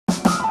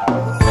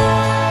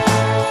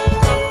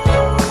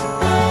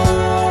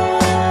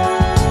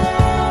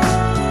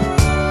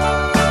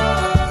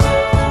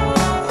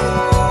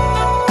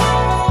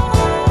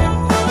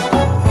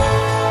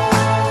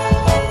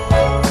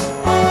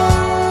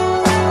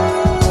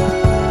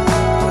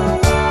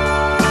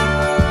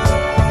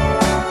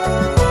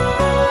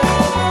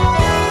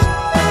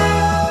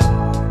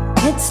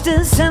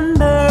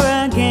December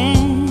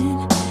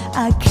again,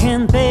 I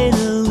can't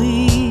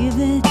believe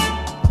it.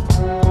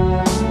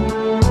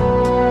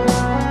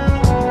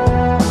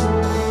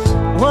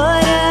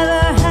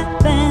 Whatever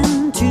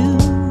happened to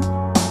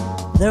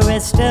the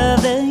rest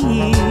of the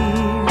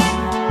year?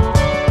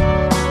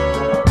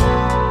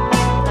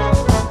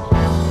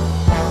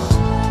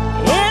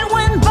 It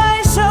went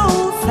by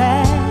so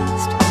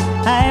fast,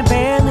 I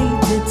barely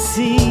did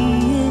see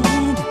it.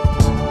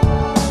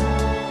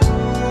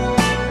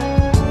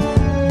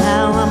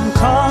 Now I'm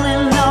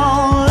calling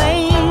all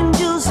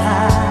angels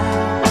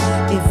high,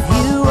 if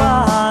you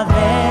are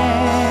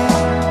there,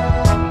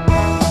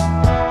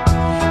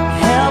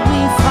 help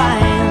me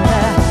find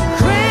the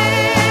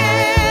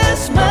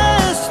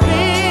Christmas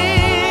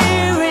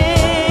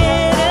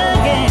spirit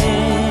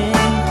again.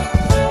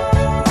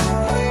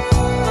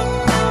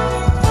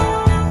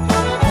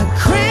 The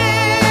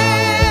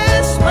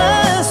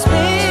Christmas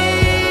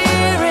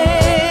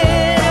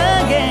spirit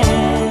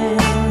again.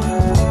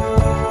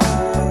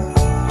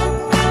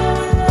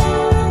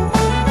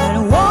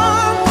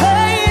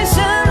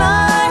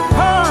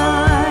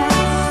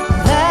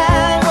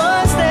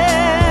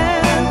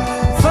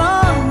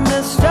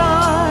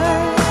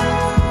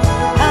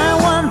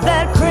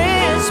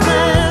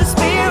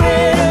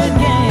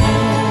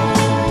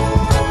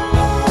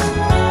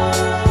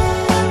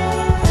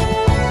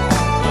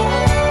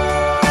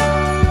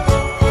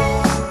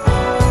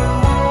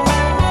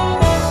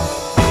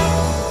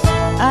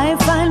 I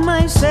find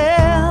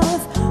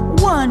myself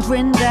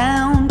wandering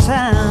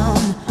downtown,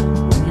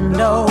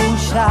 window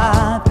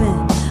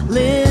shopping,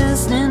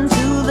 listening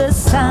to the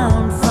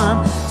sound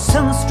from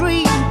some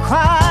street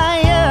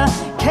crier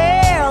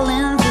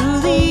caroling through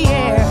the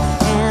air,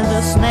 and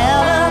the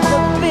smell of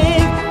the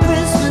big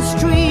Christmas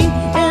tree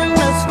in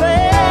the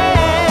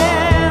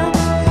square.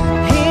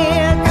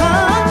 Here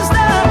comes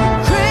the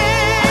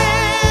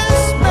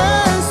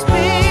Christmas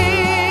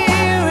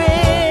spirit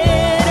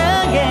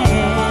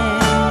again.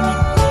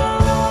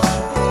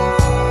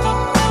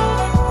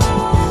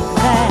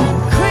 That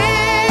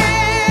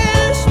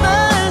Christmas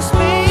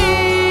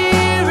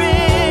spirit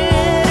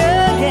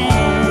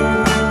again.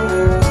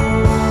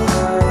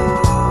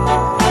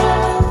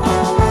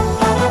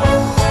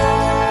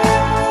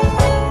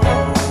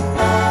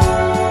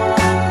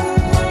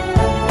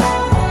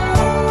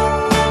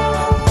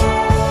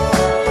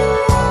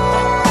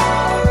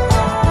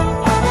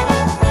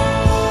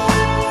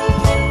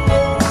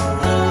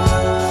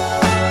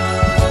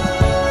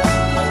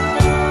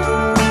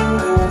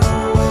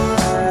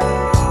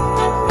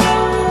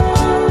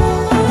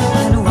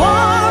 And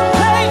one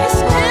place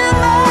in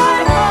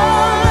my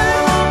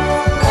heart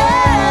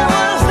that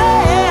was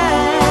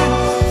there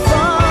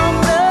from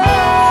the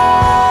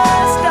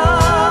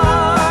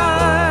start,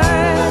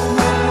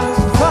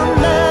 from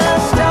the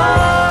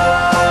start.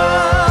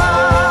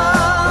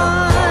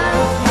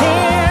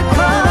 Here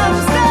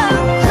comes the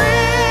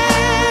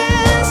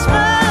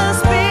Christmas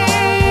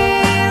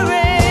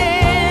spirit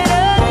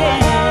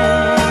again.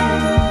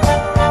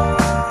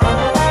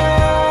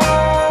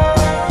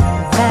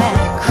 That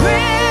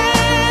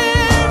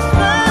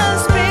Christmas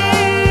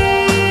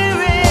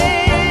spirit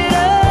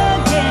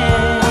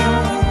again.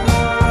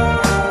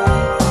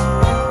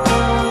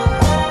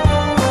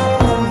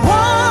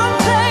 One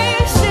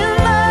place in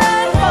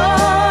my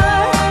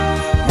heart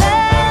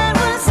that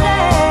was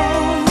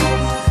there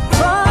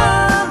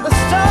from the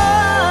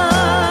start.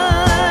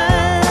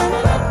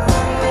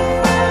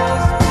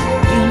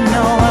 You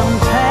know I'm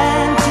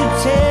glad to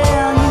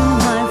tell you,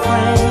 my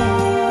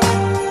friend,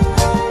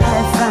 I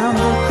found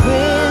the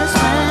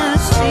Christmas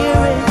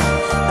spirit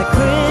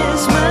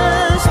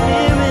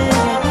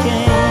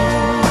again.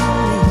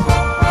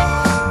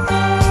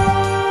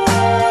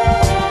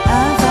 I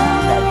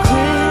found that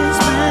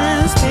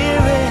Christmas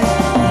spirit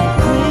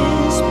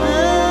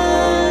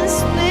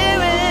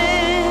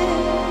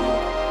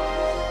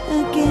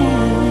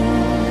again.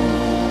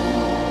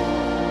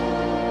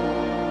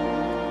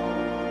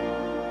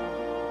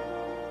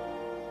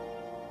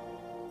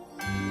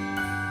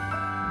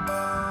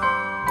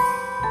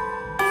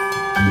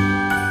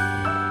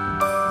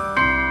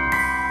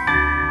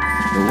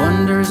 The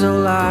wonders of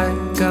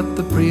life got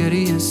the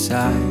prettiest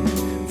side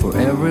for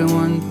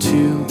everyone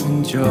to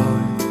enjoy.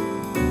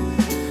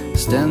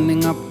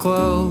 Standing up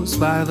close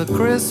by the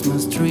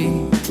Christmas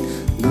tree,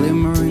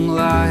 glimmering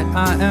light,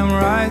 I am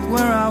right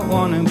where I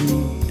wanna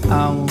be.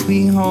 I will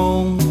be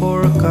home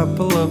for a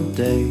couple of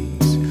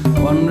days,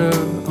 wander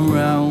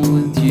around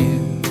with you.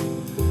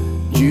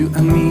 You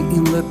and me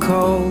in the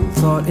cold,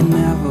 thought it'd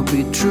never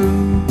be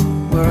true.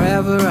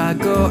 Wherever I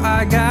go,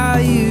 I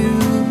got you.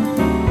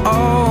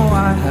 Oh,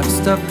 I have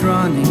stopped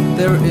running,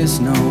 there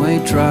is no way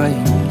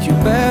trying. You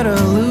better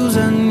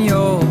loosen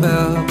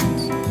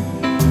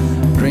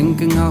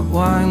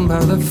wine by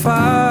the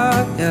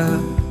fire.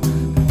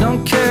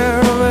 Don't care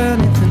of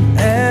anything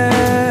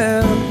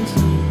else.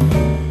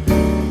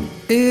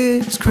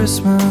 It's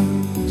Christmas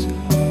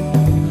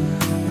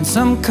and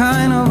some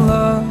kind of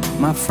love,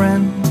 my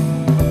friend.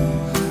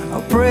 I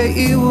pray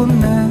it will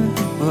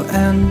never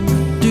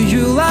end. Do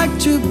you like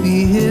to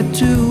be here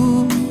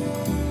too?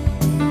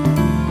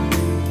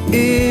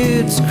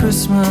 It's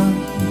Christmas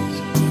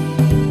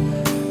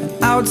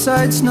and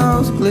outside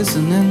snow's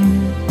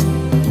glistening.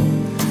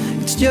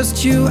 It's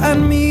just you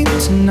and me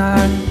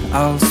tonight.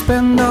 I'll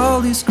spend all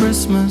this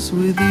Christmas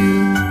with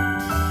you.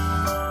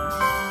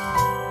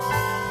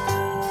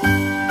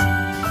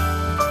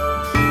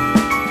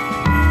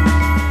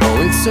 Oh,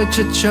 it's such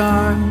a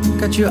charm,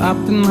 got you up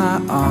in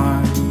my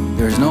arms.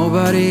 There's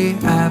nobody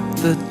at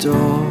the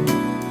door.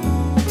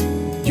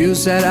 You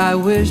said I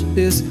wish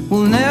this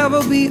will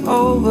never be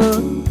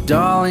over.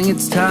 Darling,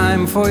 it's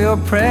time for your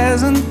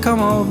present.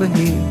 Come over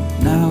here.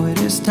 Now it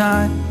is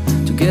time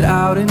to get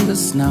out in the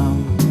snow,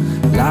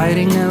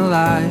 lighting a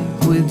light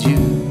with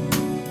you.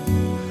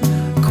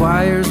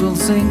 Choirs will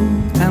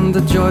sing and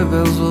the joy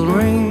bells will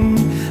ring.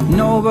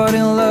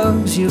 Nobody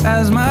loves you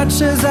as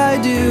much as I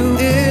do.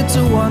 It's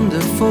a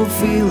wonderful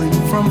feeling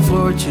from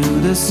floor to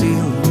the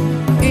ceiling.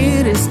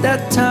 It is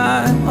that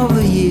time of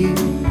the year,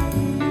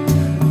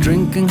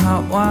 drinking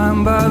hot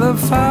wine by the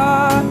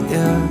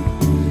fire.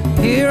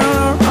 Here on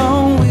our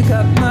own, we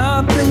got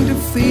nothing to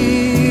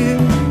fear.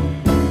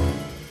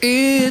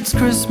 It's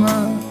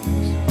Christmas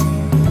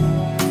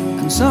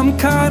and some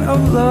kind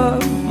of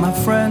love, my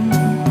friend.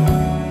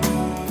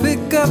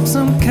 Pick up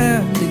some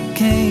candy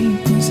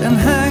canes and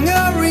hang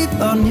a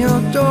wreath on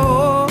your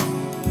door.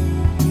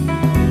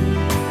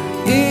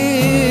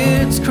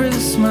 It's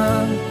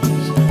Christmas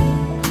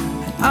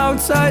and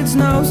outside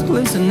snow's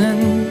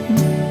glistening.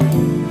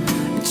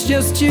 It's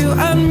just you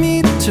and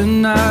me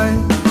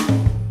tonight.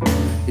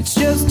 It's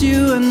just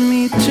you and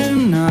me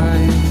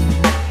tonight.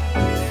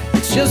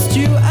 It's just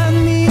you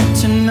and me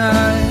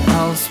tonight.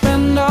 I'll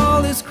spend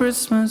all this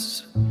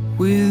Christmas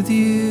with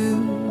you.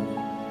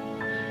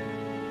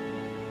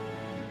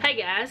 Hey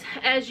guys,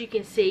 as you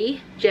can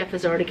see, Jeff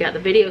has already got the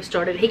video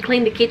started. He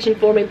cleaned the kitchen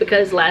for me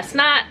because last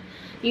night,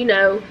 you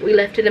know, we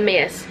left it a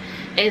mess.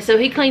 And so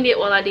he cleaned it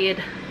while I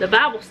did the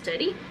Bible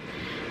study.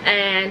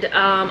 And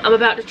I'm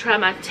about to try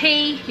my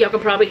tea. Y'all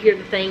can probably hear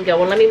the thing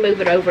going. Let me move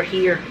it over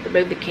here,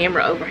 move the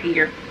camera over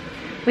here.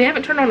 We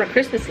haven't turned on our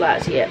Christmas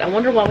lights yet. I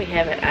wonder why we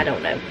haven't. I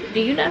don't know. Do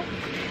you know?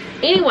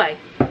 Anyway,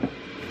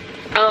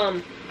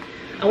 I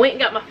went and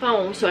got my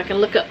phone so I can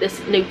look up this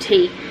new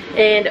tea.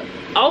 And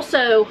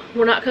also,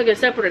 we're not cooking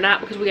supper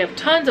tonight because we have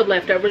tons of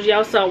leftovers.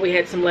 Y'all saw we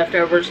had some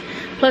leftovers.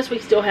 Plus, we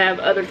still have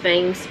other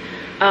things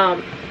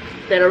that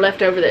are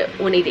left over that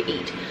we need to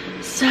eat.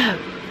 So,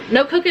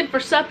 no cooking for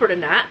supper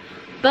tonight.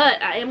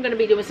 But I am going to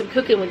be doing some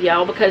cooking with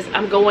y'all because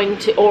I'm going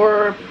to,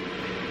 or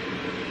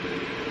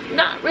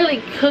not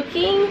really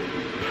cooking,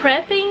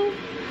 prepping,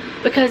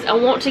 because I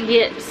want to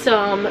get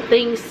some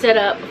things set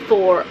up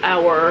for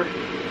our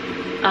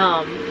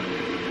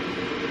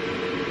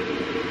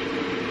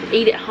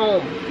eat at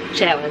home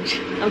challenge.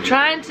 I'm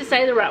trying to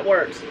say the right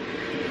words.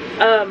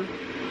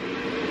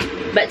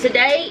 But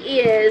today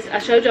is, I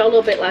showed y'all a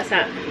little bit last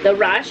night, the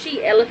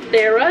Reishi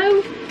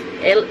Eleuthero,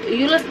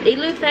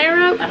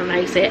 I don't know how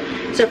you say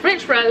it. So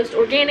French roast,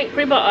 organic,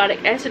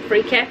 prebiotic,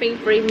 acid-free,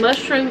 caffeine-free,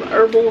 mushroom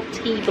herbal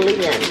tea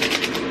blend.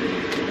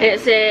 And it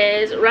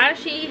says,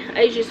 Reishi,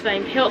 Asia's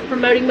famed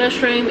health-promoting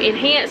mushroom,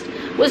 enhanced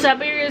with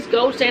Siberia's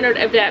gold standard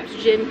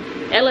adaptogen,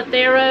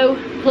 Eleuthero,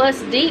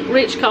 plus deep,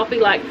 rich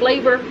coffee-like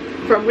flavor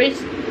from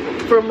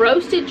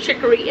roasted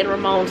chicory and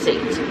ramon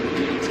seeds.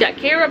 It's got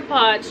carob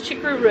pods,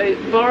 chicory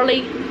root,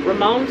 barley,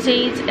 ramon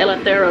seeds,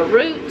 Eleuthero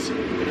root,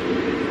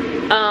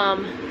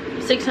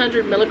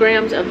 600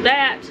 milligrams of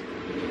that,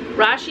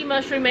 reishi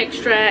mushroom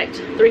extract,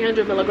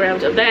 300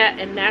 milligrams of that,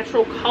 and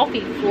natural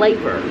coffee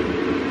flavor.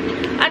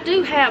 I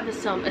do have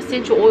some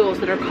essential oils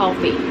that are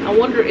coffee. I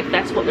wonder if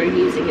that's what they're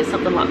using, is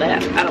something like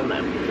that. I don't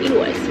know.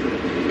 Anyways,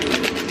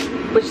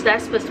 which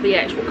that's supposed to be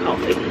actual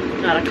coffee,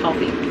 not a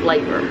coffee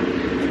flavor.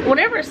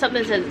 Whenever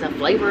something says it's a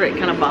flavor, it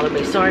kind of bothers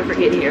me. Sorry for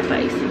getting your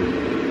face.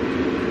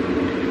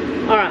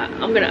 Alright,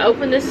 I'm going to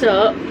open this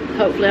up.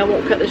 Hopefully I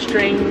won't cut the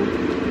string.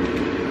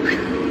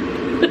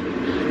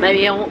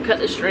 Maybe I won't cut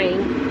the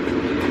string.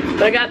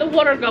 But I got the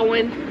water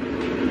going.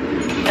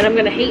 And I'm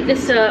going to heat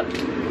this up.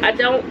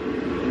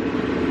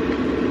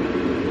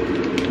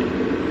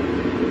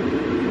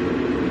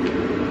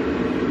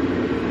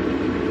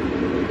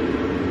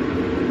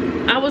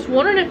 I was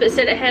wondering if it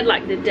said it had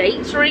like the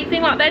dates or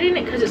anything like that in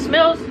it, because it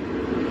smells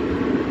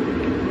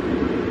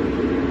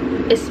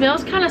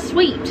kind of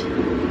sweet.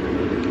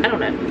 I don't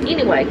know.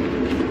 Anyway,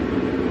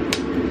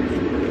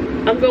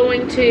 I'm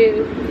going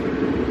to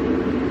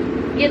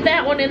get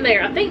that one in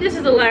there. I think this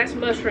is the last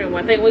mushroom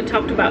one. I think we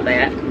talked about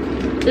that.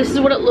 This is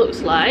what it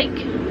looks like.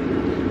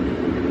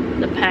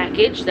 The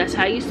package, that's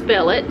how you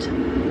spell it.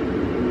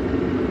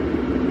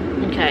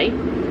 Okay.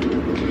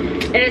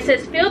 And it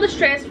says, feel the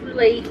stress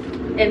relief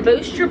and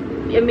boost your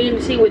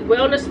immunity with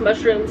wellness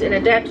mushrooms and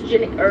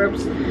adaptogenic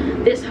herbs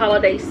this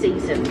holiday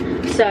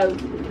season. So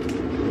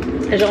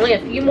there's only a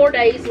few more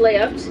days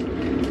left.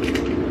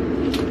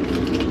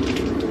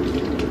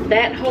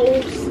 That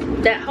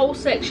whole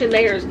section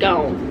there is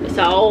gone. It's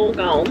all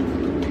gone.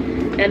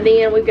 And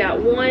then we've got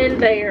one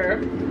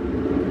there,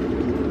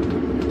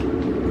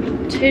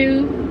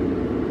 two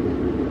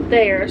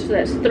there, so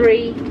that's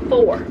 3,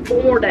 4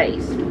 more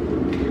days,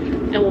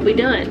 and we'll be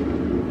done.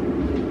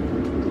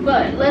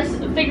 But let's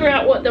figure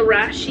out what the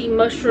reishi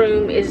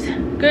mushroom is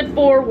good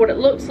for, what it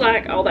looks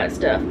like, all that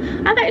stuff.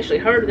 I've actually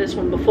heard of this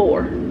one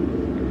before.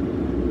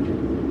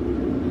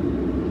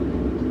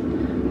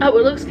 Oh,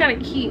 it looks kind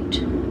of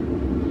cute.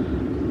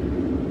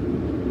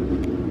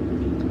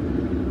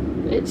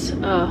 It's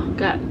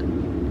got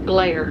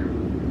glare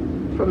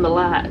from the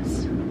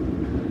lights,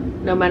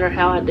 no matter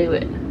how I do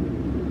it.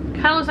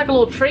 Kind of looks like a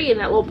little tree in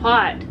that little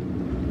pot.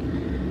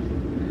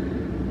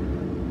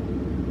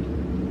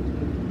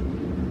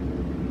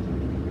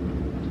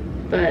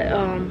 But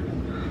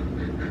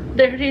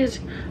there it is,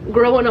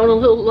 growing on a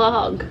little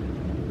log.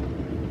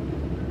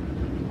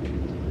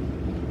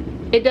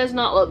 It does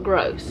not look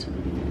gross.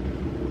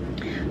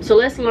 So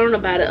let's learn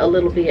about it a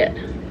little bit.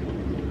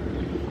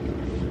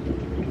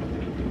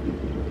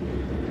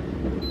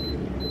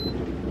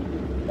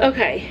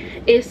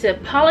 Okay, it's a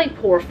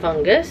polypore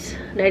fungus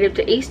native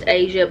to East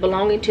Asia,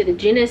 belonging to the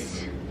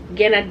genus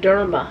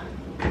Ganoderma.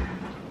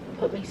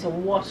 Put me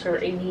some water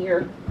in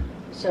here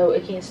so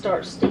it can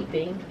start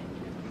steeping.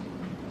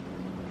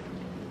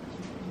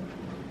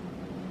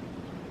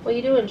 What are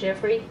you doing,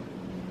 Jeffrey?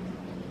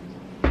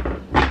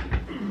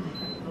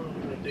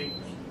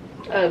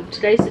 Oh,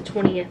 today's the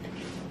 20th.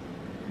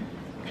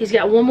 He's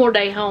got one more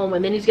day home,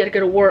 and then he's got to go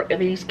to work, and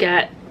then he's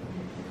got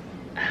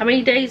how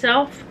many days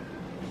off?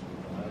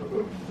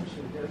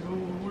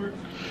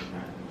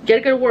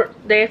 Gotta go to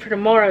work day after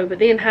tomorrow, but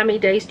then how many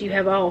days do you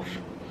have off?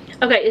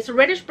 Okay, it's a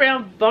reddish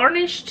brown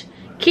varnished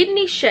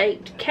kidney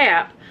shaped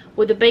cap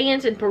with the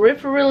bands and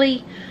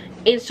peripherally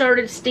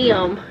inserted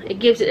stem. It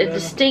gives it a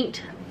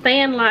distinct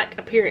fan like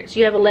appearance.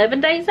 You have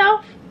 11 days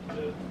off?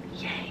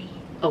 Yay.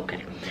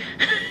 Okay.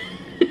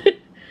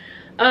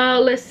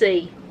 Let's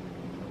see.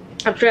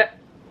 I'm trying.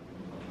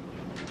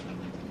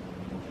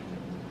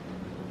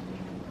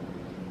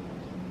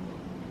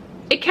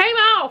 It came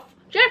off!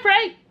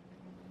 Jeffrey!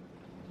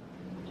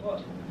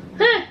 What?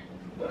 Huh?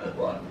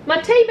 What? My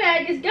tea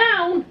bag is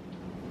gone.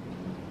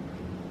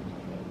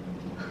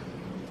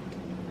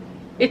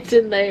 It's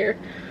in there.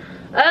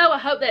 Oh, I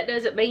hope that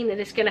doesn't mean that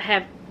it's going to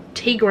have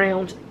tea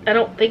grounds. I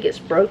don't think it's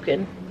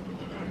broken.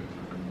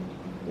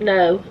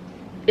 No.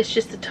 It's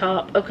just the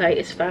top. Okay,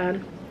 it's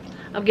fine.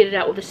 I'll get it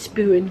out with a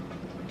spoon.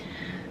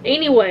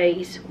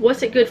 Anyways,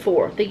 what's it good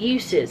for? The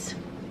uses.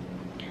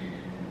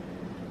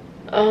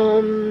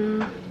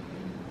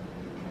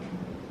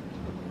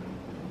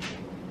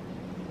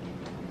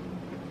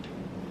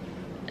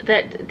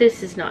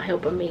 This is not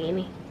helping me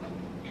any.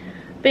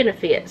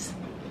 Benefits.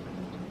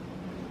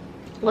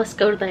 Let's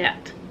go to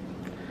that.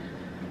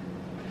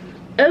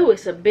 Oh,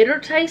 it's a bitter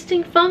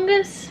tasting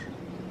fungus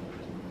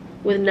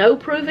with no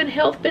proven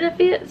health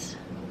benefits.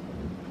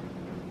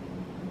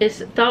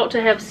 It's thought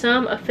to have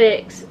some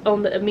effects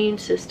on the immune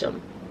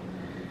system.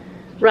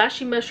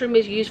 Reishi mushroom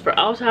is used for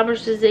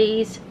Alzheimer's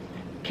disease,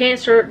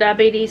 cancer,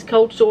 diabetes,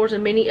 cold sores,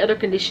 and many other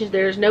conditions.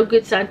 There is no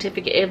good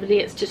scientific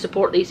evidence to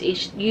support these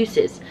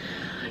uses.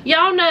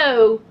 Y'all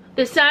know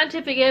the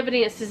scientific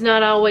evidence is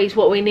not always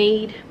what we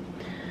need.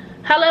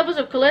 High levels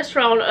of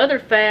cholesterol and other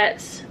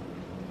fats,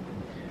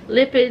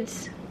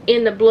 lipids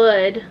in the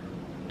blood.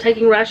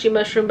 Taking reishi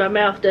mushroom by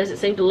mouth doesn't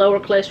seem to lower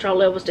cholesterol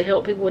levels to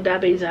help people with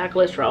diabetes and high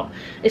cholesterol.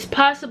 It's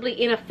possibly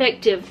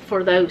ineffective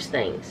for those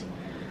things.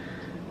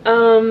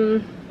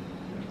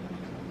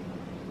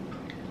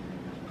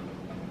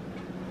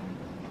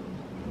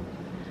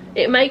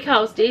 It may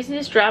cause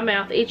dizziness, dry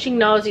mouth, itching,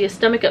 nausea,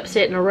 stomach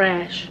upset, and a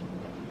rash.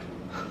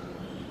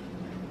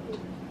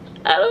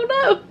 I don't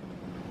know.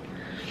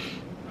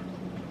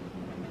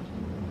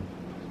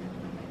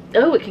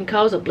 Oh, it can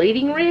cause a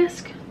bleeding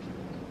risk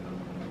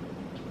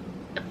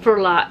for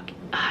like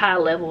high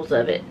levels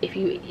of it if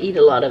you eat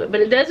a lot of it.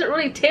 But it doesn't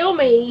really tell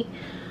me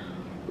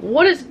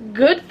what it's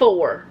good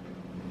for.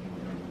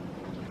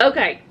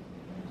 Okay.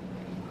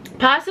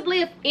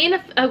 Possibly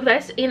oh,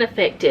 that's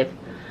ineffective.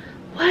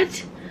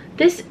 What?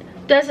 This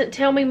doesn't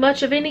tell me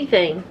much of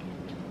anything.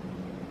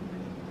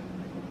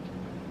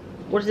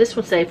 What does this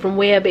one say? From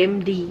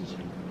WebMD.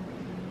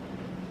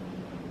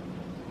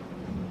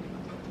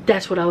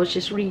 That's what I was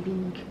just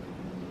reading.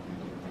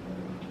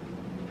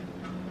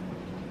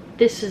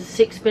 This is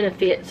 6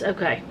 benefits.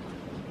 Okay.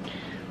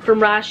 From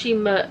reishi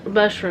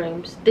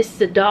mushrooms. This is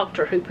the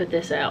doctor who put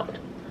this out.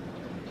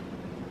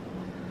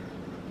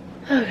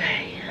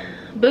 Okay.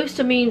 Boost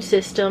immune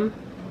system.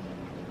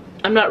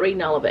 I'm not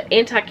reading all of it.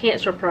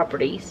 Anti-cancer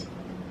properties.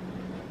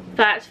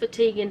 Fights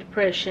fatigue and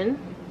depression.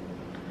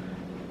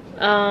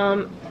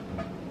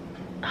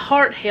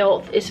 Heart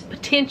health is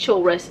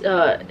potential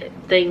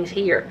things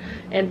here.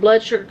 And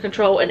blood sugar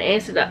control and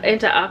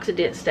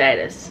antioxidant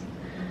status.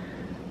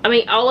 I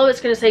mean, all of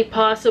it's going to say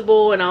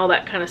possible and all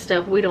that kind of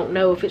stuff. We don't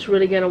know if it's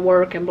really going to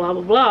work and blah,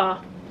 blah,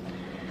 blah.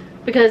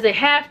 Because they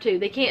have to.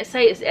 They can't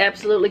say it's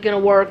absolutely going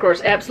to work or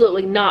it's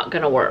absolutely not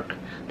going to work.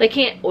 They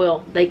can't,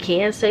 well, they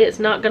can say it's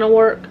not going to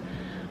work.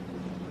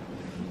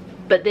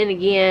 But then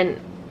again,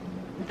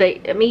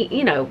 I mean,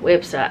 you know,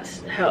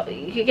 websites,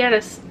 you got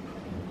to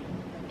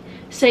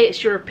say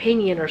it's your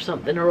opinion or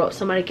something, or else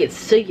somebody could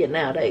sue you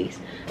nowadays.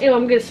 Anyway,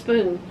 I'm going to get a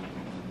spoon.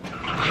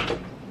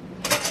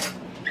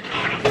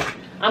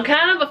 I'm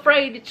kind of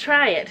afraid to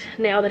try it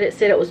now that it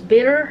said it was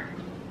bitter,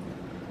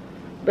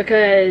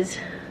 because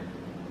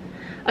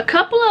a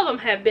couple of them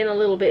have been a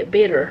little bit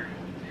bitter.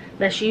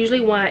 That's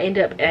usually why I end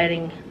up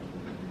adding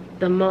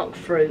the monk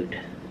fruit.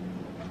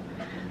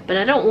 But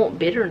I don't want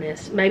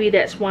bitterness. Maybe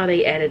that's why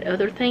they added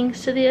other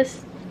things to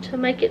this to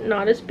make it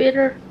not as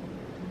bitter.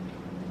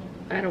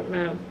 I don't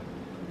know.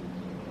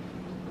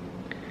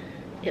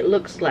 It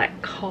looks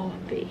like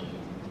coffee.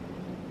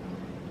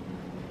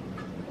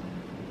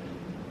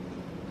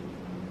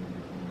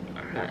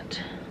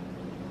 Alright.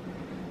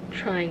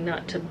 Trying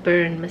not to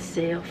burn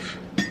myself.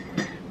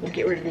 We'll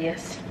get rid of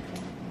this.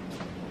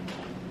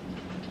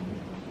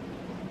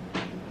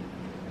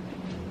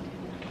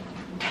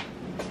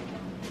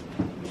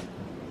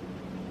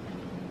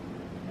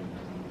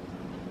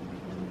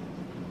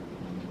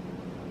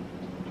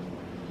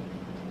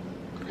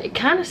 It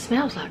kind of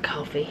smells like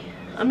coffee.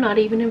 I'm not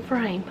even in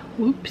frame.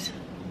 Whoops.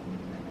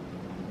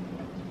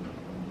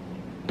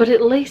 But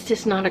at least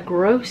it's not a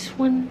gross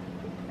one.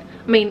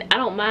 I mean, I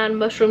don't mind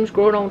mushrooms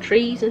growing on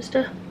trees and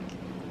stuff.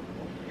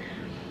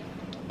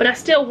 But I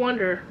still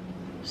wonder,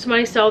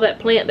 somebody saw that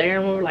plant there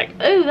and we were like,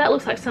 oh, that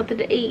looks like something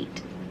to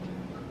eat.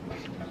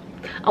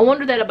 I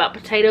wonder that about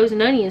potatoes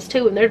and onions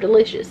too, and they're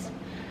delicious.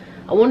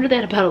 I wonder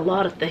that about a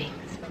lot of things.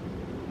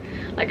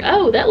 Like,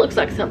 oh, that looks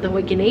like something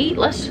we can eat.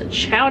 Let's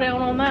chow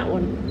down on that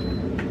one.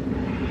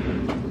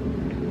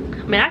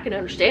 I mean, I can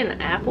understand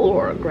an apple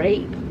or a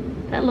grape.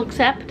 That looks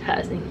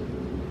appetizing.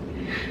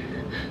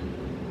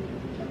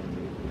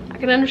 I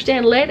can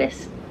understand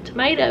lettuce,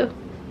 tomato.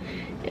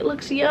 It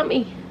looks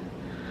yummy.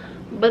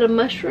 But a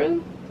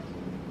mushroom?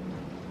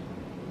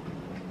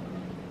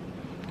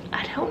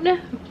 I don't know.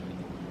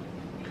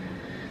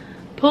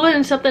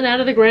 Pulling something out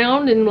of the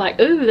ground and like,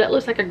 ooh, that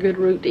looks like a good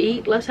root to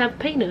eat. Let's have a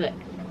peanut.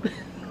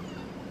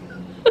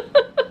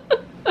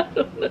 I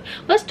don't know.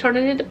 Let's turn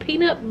it into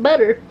peanut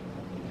butter.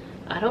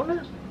 I don't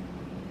know.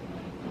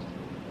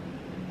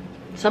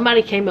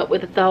 Somebody came up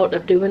with the thought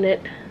of doing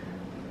it.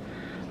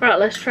 Alright,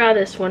 let's try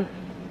this one.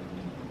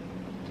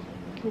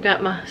 I've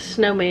got my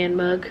snowman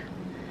mug.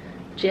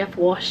 Jeff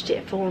washed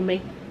it for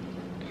me.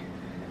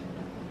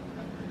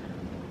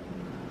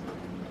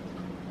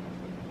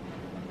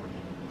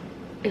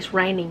 It's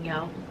raining,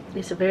 y'all.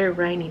 It's a very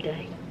rainy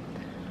day.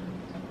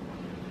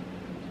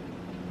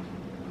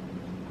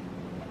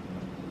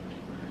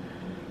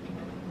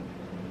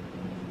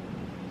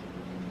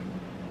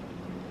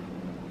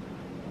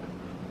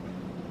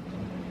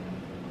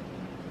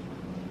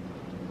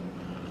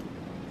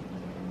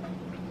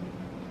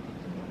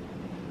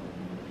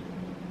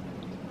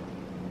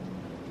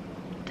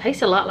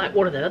 Tastes a lot like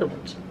one of the other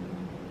ones.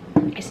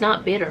 It's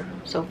not bitter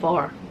so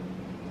far.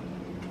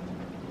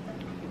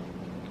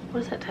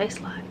 What does that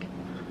taste like?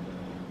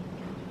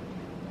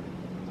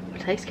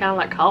 It tastes kind of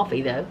like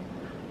coffee though,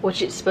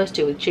 which it's supposed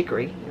to with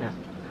chicory, you know.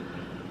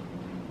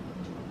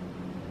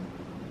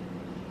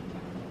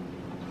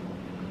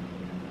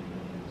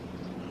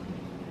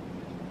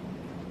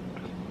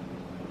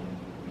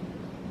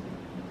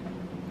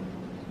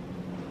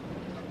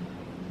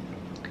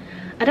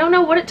 I don't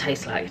know what it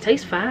tastes like. It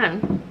tastes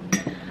fine.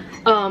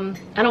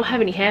 I don't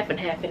have any half and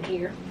half in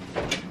here,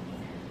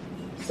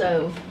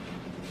 so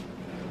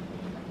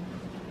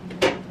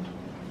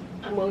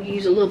I'm going to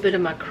use a little bit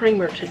of my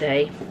creamer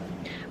today,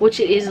 which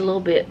it is a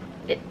little bit,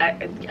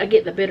 I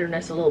get the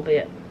bitterness a little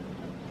bit.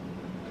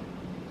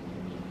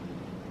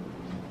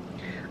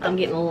 I'm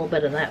getting a little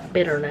bit of that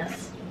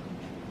bitterness.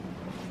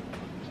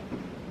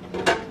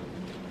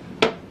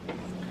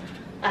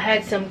 I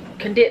had some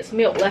condensed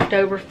milk left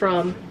over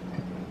from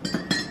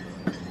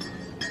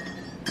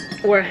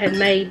where I had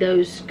made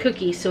those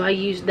cookies, so I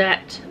used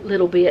that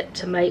little bit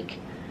to make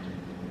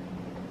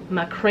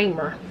my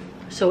creamer,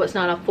 so it's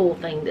not a full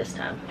thing this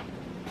time.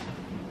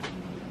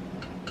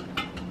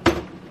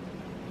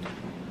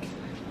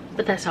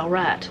 But that's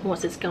alright.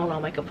 Once it's gone, I'll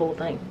make a full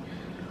thing.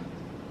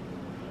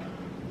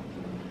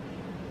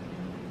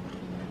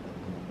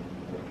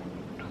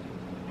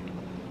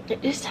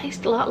 It just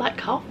tastes a lot like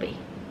coffee.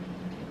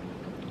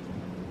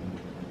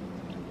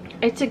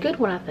 It's a good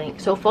one, I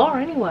think, so far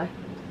anyway.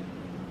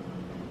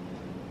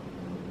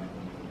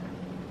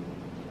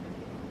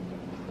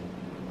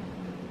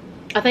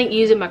 I think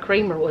using my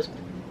creamer was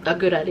a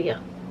good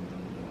idea,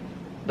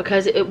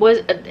 because it was,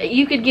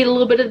 you could get a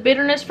little bit of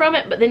bitterness from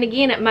it, but then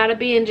again it might have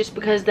been just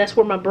because that's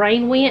where my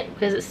brain went,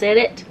 because it said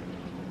it.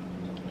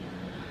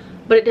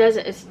 But it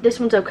doesn't. This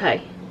one's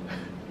okay.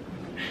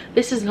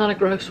 This is not a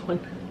gross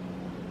one.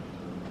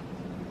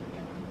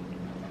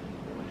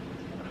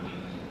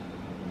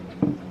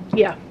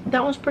 Yeah,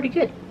 that one's pretty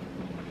good.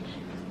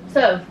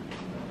 So,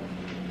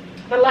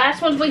 the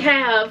last ones we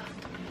have,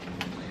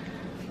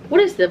 what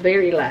is the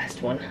very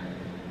last one?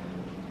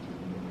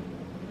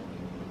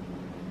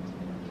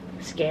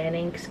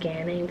 Scanning,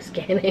 scanning,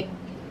 scanning.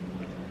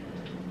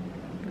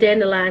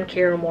 Dandelion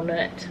caramel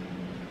nut.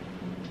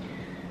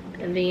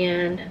 And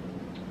then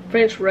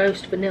French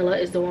roast vanilla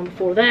is the one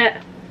before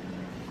that.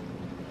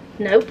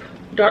 Nope.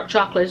 Dark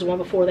chocolate is the one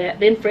before that.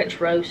 Then French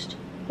roast.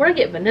 Where'd I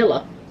get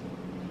vanilla?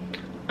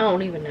 I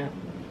don't even know.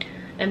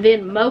 And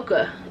then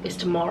mocha is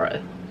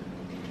tomorrow.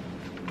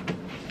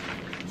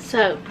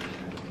 So,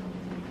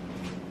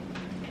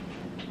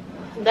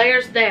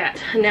 there's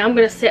that. Now I'm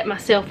going to set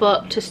myself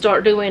up to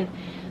start doing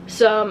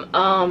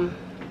some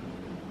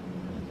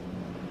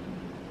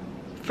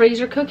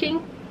freezer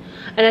cooking.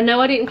 And I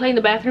know I didn't clean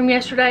the bathroom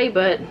yesterday,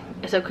 but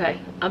it's okay.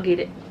 I'll get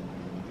it.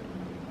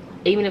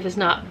 Even if it's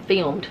not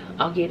filmed,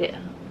 I'll get it.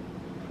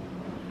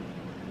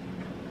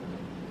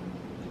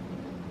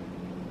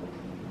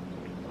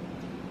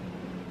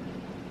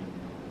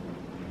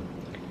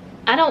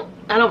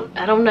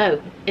 I don't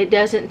know. It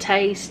doesn't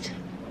taste,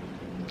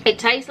 it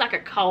tastes like a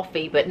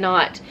coffee, but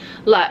not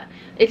like,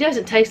 it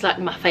doesn't taste like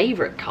my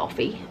favorite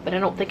coffee, but I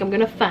don't think I'm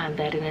gonna find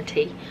that in a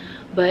tea.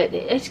 But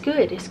it's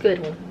good. It's a good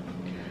one.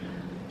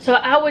 So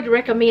I would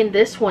recommend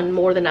this one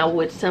more than I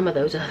would some of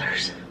those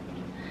others,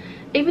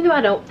 even though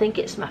I don't think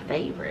it's my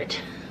favorite.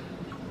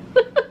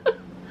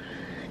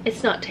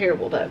 It's not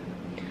terrible though.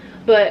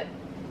 But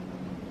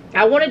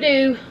I want to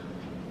do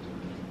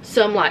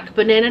some like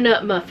banana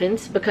nut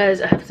muffins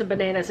because I have some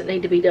bananas that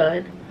need to be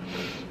done,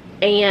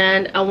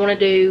 and I want to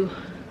do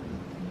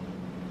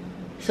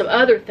some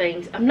other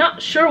things. I'm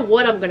not sure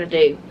what I'm going to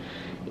do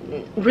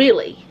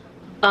really.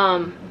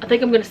 I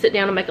think I'm going to sit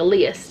down and make a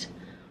list,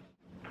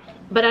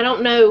 but I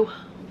don't know,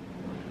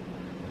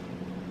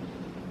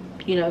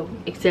 you know,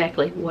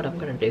 exactly what I'm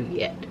going to do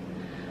yet.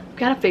 I've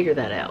got to figure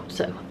that out,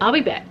 so I'll be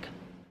back.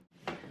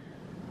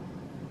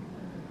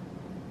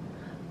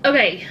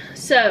 Okay,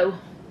 so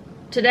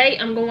today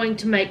I'm going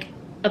to make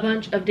a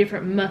bunch of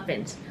different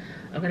muffins.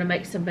 I'm going to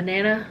make some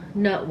banana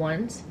nut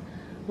ones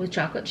with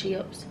chocolate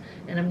chips,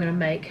 and I'm going to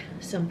make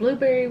some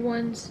blueberry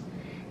ones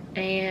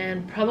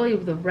and probably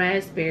the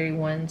raspberry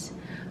ones.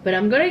 But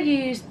I'm going to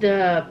use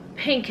the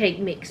pancake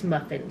mix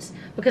muffins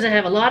because I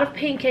have a lot of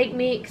pancake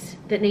mix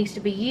that needs to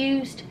be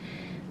used,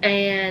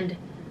 and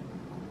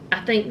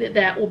I think that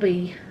that will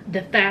be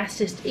the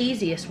fastest,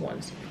 easiest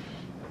ones.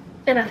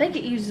 And I think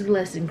it uses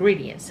less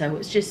ingredients, so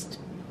it's just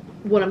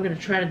what I'm going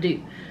to try to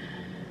do.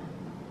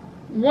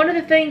 One of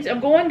the things I'm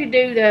going to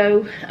do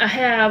though, I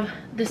have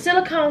the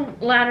silicone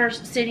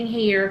liners sitting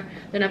here.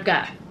 Then I've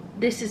got,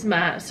 this is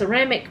my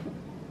ceramic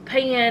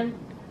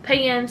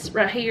pans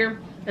right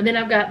here. And then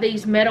I've got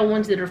these metal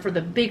ones that are for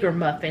the bigger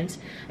muffins.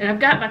 And I've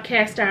got my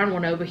cast iron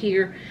one over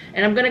here.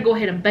 And I'm going to go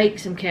ahead and bake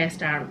some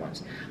cast iron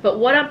ones. But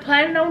what I'm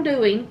planning on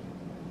doing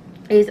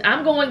is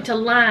I'm going to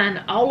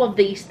line all of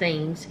these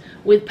things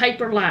with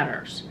paper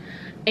liners.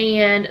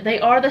 And they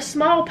are the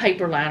small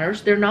paper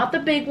liners. They're not the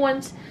big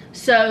ones.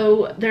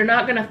 So they're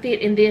not going to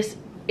fit in this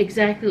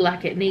exactly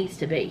like it needs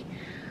to be.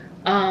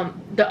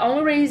 The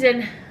only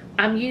reason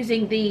I'm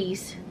using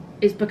these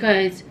is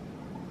because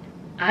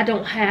I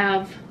don't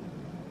have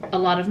a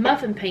lot of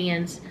muffin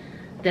pans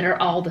that are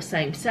all the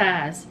same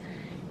size,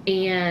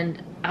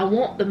 and I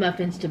want the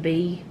muffins to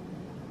be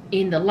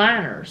in the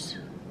liners.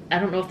 I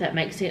don't know if that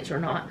makes sense or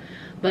not,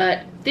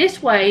 but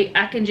this way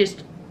I can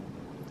just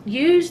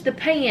use the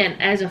pan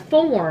as a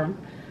form,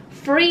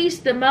 freeze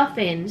the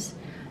muffins,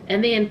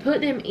 and then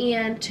put them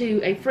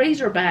into a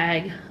freezer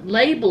bag,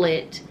 label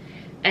it,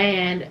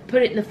 and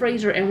put it in the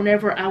freezer. And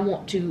whenever I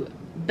want to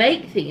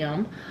bake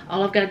them,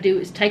 all I've got to do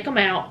is take them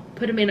out,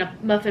 put them in a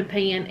muffin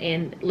pan,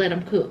 and let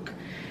them cook.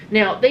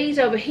 Now these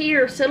over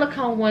here,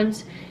 silicone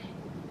ones,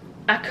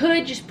 I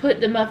could just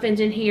put the muffins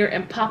in here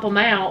and pop them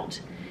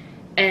out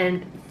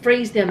and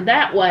freeze them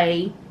that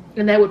way,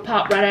 and they would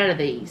pop right out of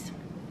these.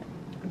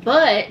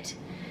 But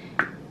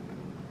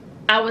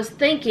I was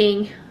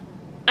thinking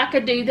I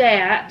could do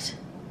that,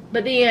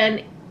 but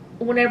then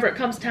whenever it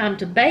comes time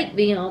to bake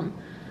them,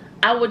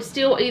 I would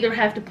still either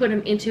have to put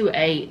them into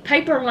a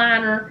paper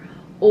liner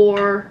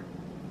or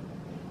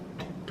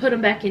put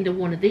them back into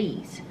one of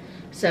these.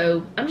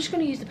 So I'm just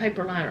going to use the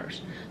paper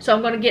liners. So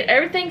I'm going to get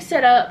everything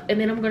set up, and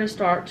then I'm going to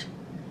start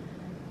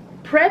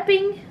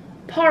prepping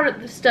part of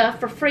the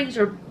stuff for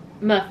freezer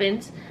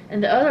muffins,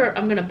 and the other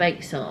I'm going to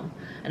bake some.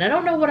 And I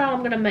don't know what all I'm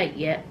going to make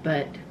yet,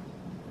 but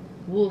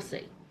we'll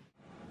see.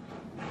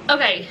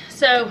 Okay,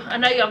 so I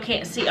know y'all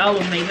can't see all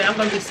of me, but I'm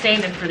going to be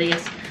standing for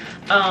this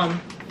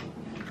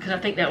because I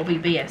think that will be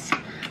best.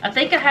 I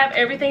think I have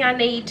everything I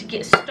need to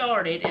get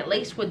started, at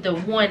least with the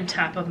one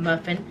type of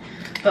muffin.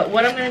 But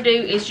what I'm going to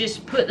do is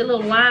just put the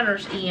little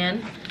liners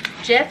in.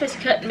 Jeff is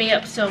cutting me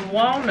up some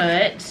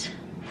walnuts.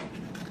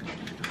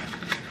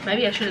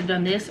 Maybe I should have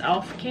done this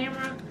off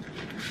camera,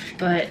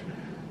 but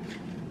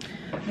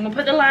I'm going to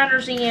put the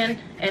liners in,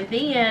 and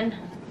then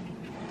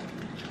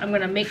I'm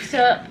going to mix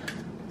up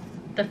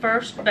the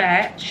first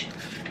batch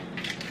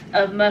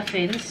of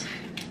muffins.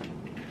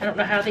 I don't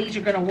know how these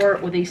are going to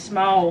work with these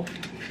small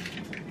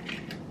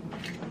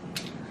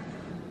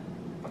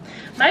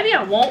maybe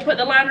I won't put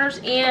the liners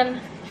in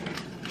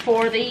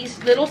for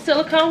these little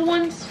silicone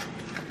ones,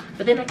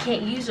 but then I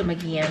can't use them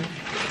again.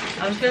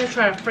 I was going to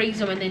try to freeze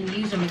them and then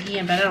use them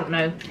again, but I don't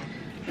know.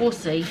 We'll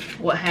see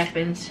what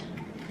happens.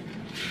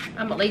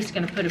 I'm at least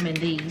going to put them in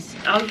these.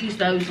 I'll use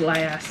those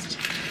last.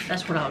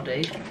 That's what I'll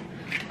do.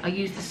 I'll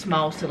use the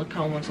small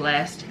silicone ones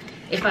last.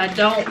 If I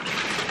don't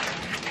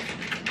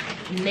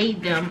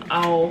need them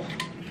all,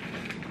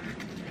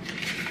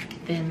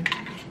 then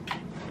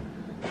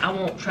I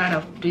won't try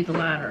to do the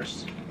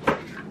liners.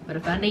 But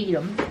if I need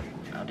them,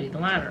 I'll do the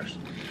liners.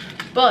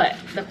 But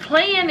the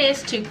plan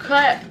is to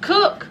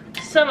cook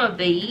some of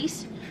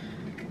these,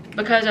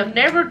 because I've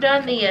never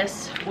done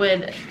this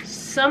with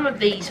some of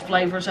these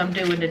flavors I'm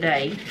doing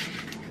today.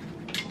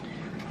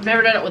 I've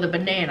never done it with a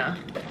banana.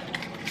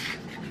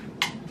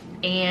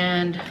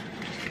 And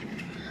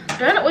I've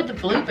done it with the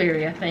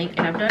blueberry, I think,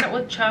 and I've done it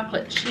with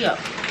chocolate chip.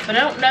 But I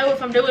don't know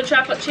if I'm doing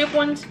chocolate chip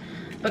ones,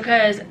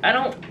 because I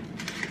don't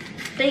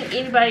think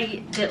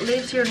anybody that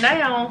lives here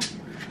now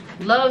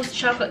loves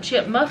chocolate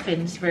chip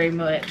muffins very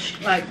much.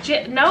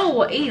 Like, Noah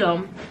will eat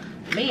them.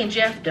 Me and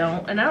Jeff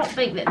don't. And I don't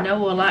think that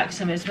Noah likes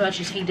them as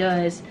much as he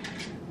does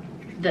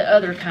the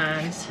other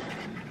kinds.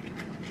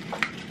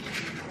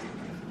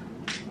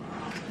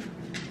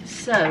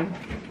 So,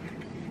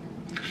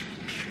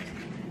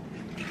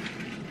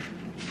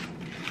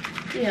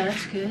 yeah,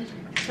 that's good.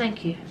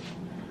 Thank you.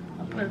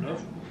 I'll put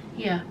them.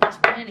 Yeah, that's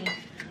plenty.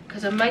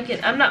 Because I'm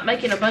not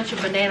making a bunch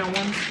of banana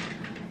ones,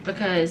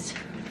 because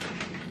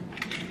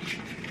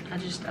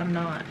I'm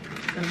not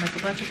gonna make a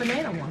bunch of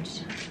banana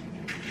ones.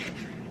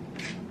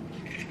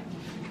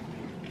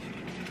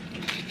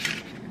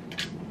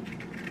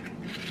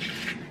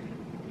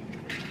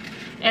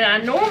 And I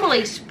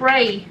normally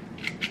spray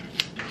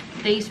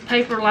these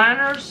paper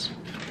liners,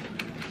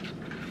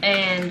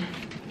 and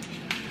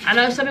I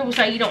know some people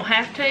say you don't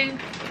have to,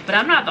 but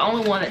I'm not the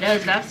only one that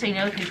does it. I've seen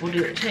other people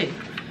do it too.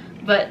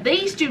 But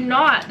these they're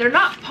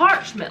not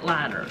parchment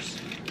liners.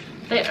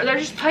 They're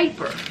just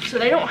paper, so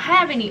they don't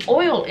have any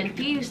oil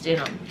infused in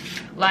them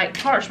like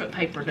parchment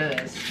paper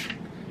does.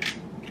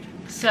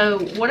 So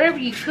whatever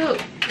you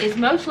cook is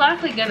most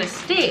likely going to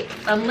stick,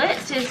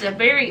 unless it's a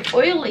very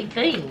oily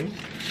thing.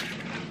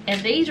 And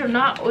these are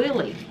not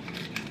oily.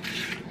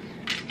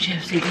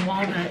 Jeff's eating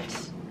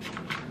walnuts.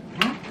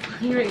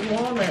 You're eating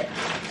walnuts.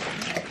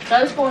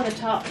 Those go on the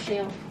top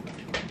shelf.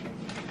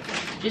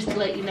 Just to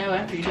let you know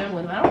after you're done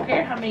with them. I don't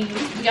care how many you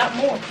eat. You got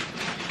more.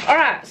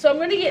 Alright, so I'm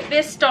going to get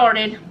this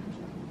started.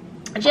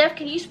 Jeff,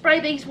 can you spray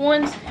these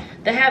ones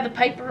that have the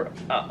paper,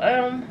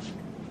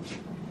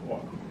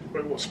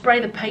 What?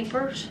 spray the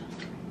papers?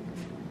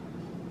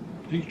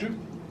 These two?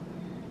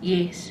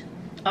 Yes.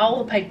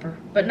 All the paper,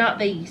 but not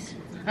these.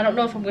 I don't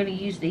know if I'm going to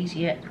use these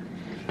yet.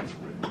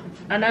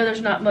 I know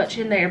there's not much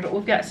in there, but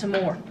we've got some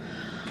more.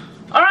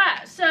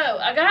 Alright, so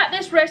I got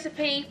this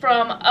recipe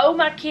from Oh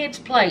My Kids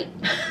Plate.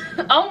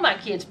 On My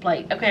Kids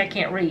Plate. Okay, I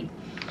can't read.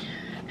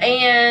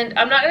 And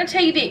I'm not going to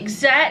tell you the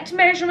exact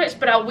measurements,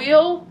 but I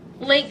will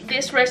link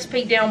this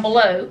recipe down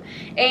below.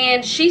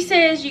 And she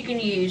says you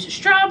can use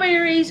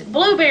strawberries,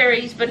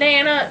 blueberries,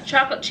 banana,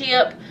 chocolate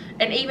chip,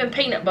 and even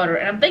peanut butter.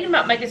 And I'm thinking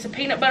about making some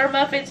peanut butter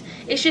muffins.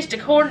 It's just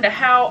according to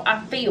how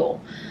I feel.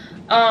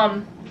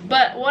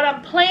 But what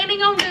I'm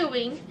planning on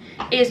doing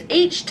is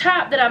each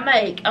type that I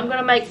make, I'm going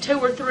to make 2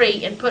 or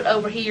 3 and put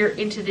over here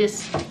into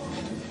this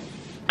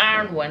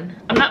iron one.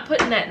 I'm not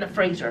putting that in the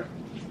freezer.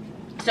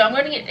 So I'm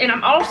going to get, and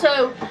I'm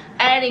also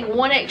adding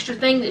one extra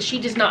thing that she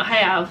does not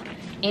have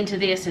into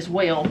this as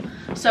well.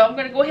 So I'm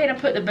going to go ahead and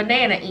put the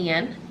banana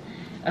in.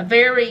 A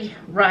very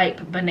ripe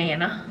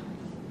banana.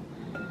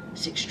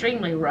 It's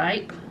extremely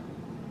ripe.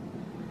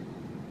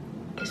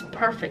 It's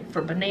perfect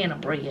for banana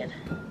bread,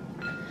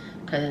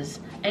 because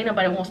ain't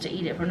nobody wants to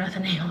eat it for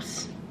nothing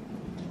else.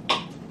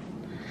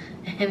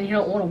 And you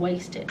don't want to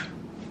waste it.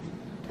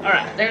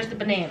 Alright, there's the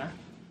banana.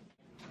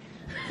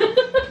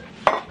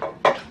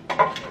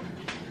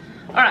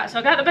 Alright, so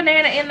I got the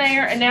banana in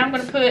there, and now I'm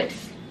going to put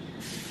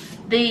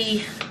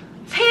the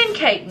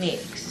pancake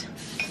mix,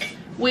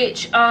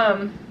 which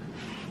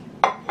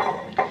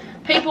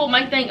people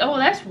may think, oh,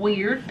 that's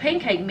weird,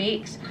 pancake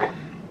mix.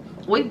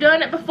 We've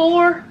done it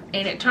before,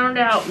 and it turned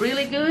out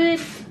really good,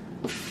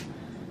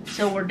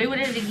 so we're doing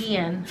it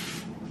again.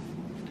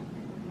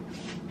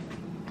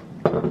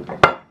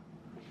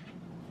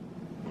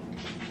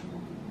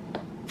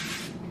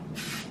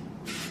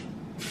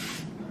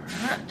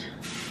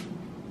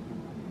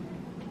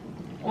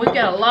 We've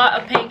got a lot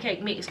of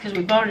pancake mix because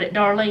we bought it at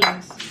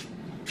Darlene's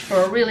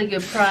for a really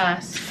good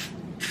price.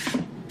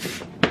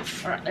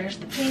 Alright, there's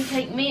the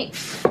pancake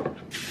mix.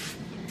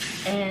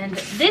 And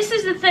this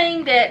is the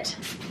thing that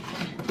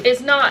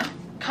is not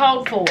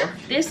called for.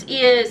 This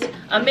is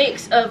a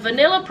mix of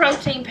vanilla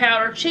protein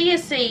powder, chia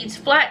seeds,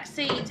 flax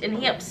seeds,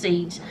 and hemp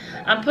seeds.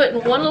 I'm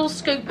putting 1 little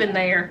scoop in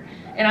there.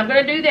 And I'm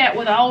going to do that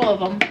with all of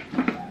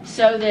them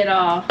so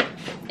that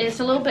it's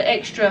a little bit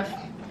extra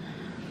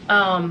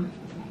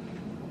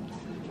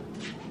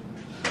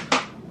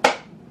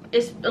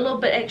it's a little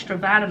bit extra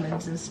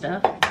vitamins and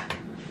stuff.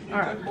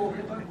 Alright.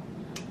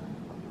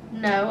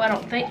 No, I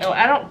don't think. Oh,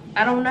 I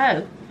don't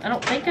know. I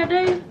don't think I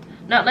do.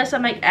 Not unless I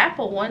make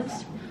apple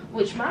ones,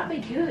 which might be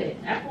good.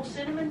 Apple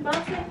cinnamon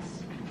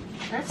muffins.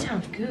 That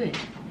sounds good.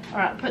 All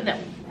right, put that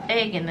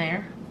egg in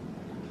there.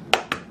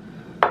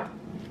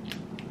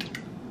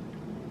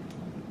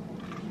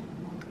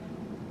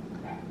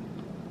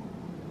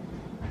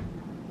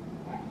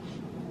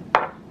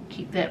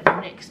 Keep that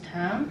for next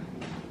time.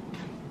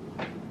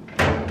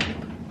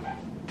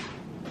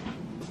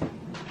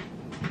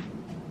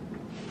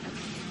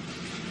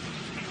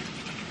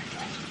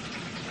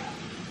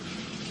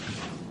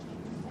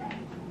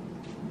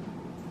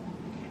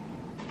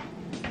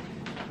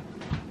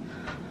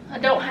 I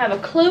don't have a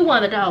clue why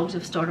the dogs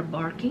have started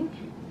barking.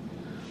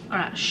 All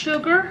right,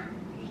 sugar.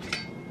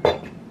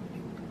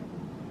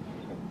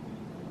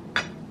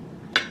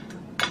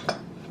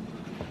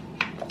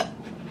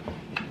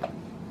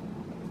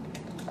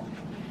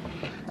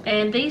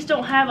 And these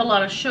don't have a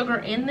lot of sugar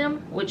in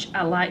them, which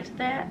I liked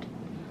that.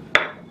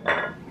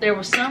 There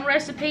were some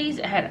recipes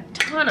that had a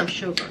ton of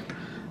sugar.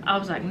 I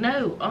was like,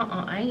 no,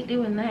 I ain't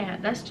doing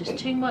that. That's just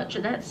too much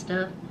of that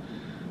stuff.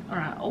 All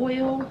right,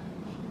 oil.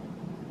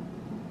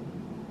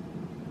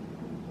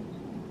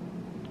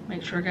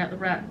 Make sure I got the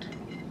right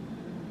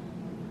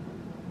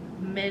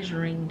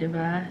measuring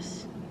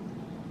device.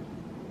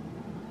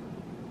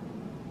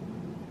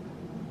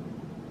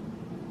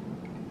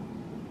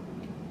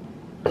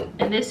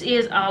 And this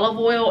is olive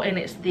oil, and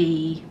it's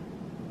the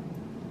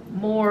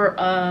more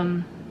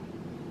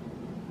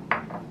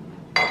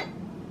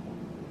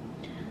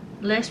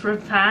less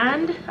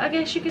refined, I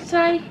guess you could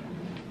say.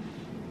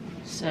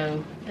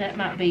 So that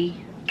might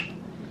be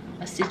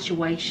a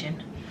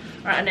situation.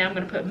 All right, now I'm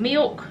going to put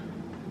milk.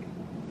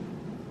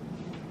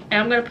 And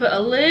I'm going to put a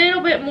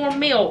little bit more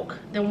milk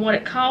than what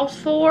it calls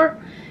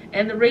for.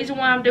 And the reason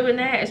why I'm doing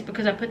that is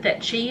because I put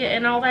that chia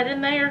and all that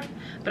in there.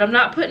 But I'm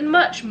not putting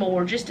much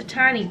more, just a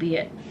tiny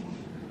bit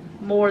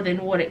more than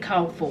what it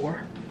called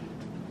for.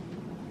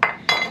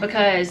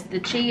 Because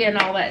the chia and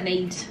all that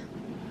needs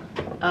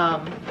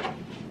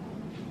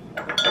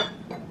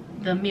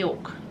the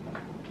milk,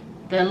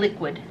 the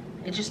liquid.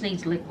 It just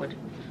needs liquid.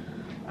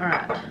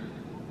 Alright.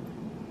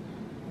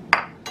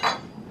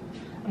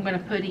 I'm going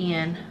to put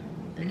in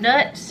the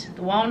nuts,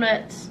 the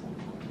walnuts,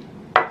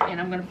 and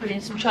I'm going to put in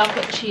some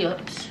chocolate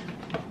chips.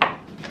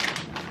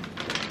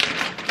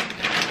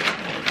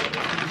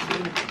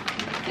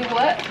 Do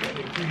what?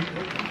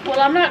 Well,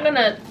 I'm not going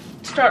to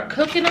start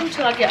cooking them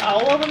till I get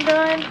all of them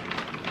done.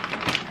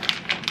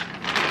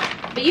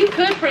 But you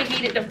could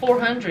preheat it to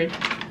 400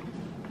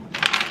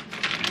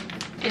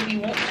 if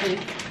you want to.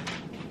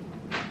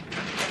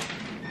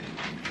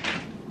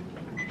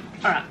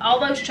 Alright, all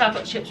those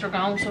chocolate chips are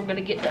gone, so I'm going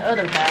to get the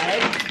other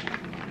bag.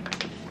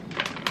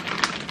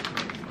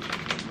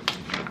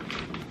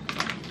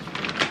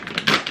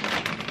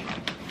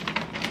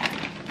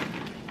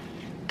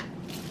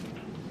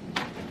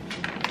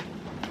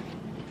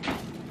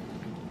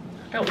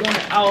 I don't want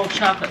it all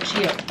chocolate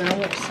chip, but I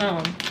want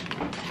some.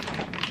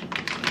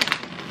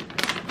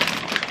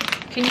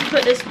 Can you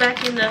put this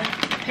back in the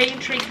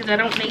pantry? Because I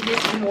don't need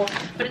this anymore.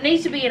 But it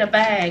needs to be in a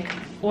bag.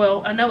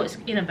 Well, I know it's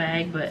in a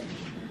bag, but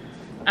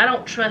I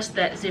don't trust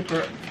that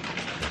zipper,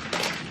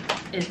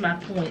 is my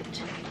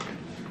point.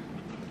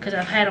 Because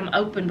I've had them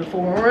open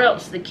before, or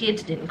else the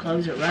kids didn't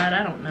close it right.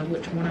 I don't know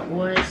which one it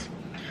was.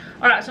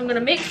 Alright, so I'm going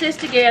to mix this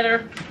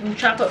together and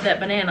chop up that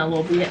banana a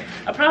little bit.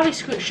 I probably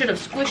should have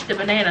squished the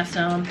banana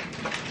some,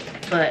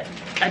 but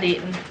I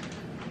didn't.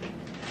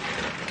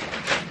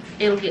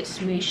 It'll get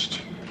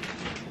smushed.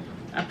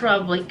 I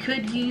probably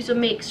could use a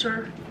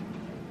mixer,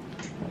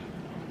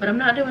 but I'm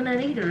not doing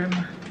that either, am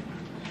I?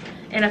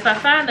 And if I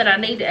find that I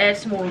need to add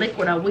some more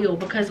liquid, I will,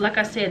 because like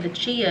I said, the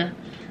chia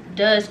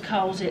does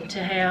cause it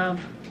to have,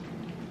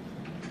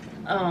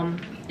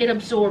 it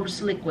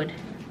absorbs liquid.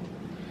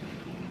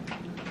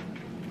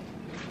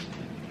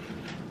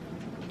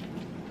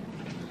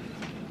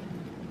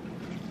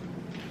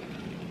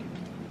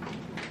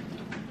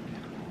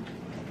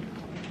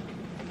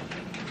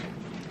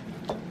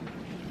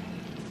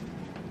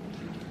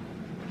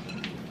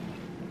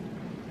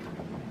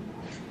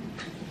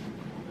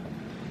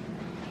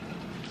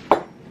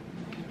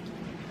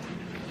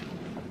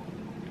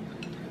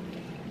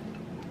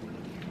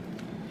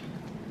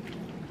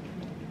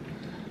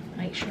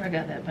 Make sure I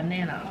got that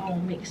banana all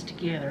mixed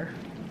together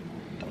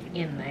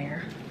in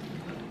there.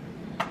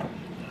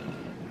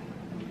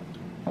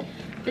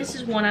 This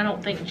is one I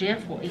don't think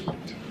Jeff will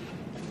eat,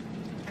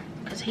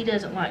 because he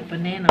doesn't like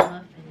banana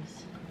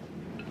muffins.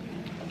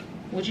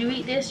 Would you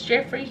eat this,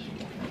 Jeffrey?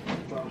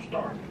 I'm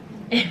starving.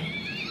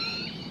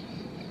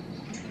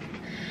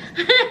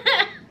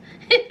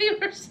 If you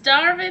were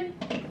starving?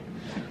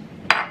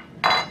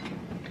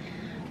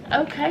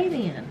 Okay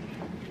then.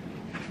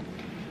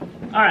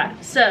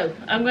 Alright, so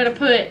I'm going to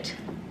put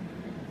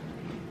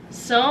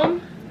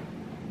some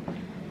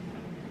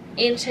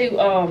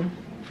into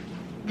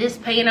this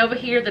pan over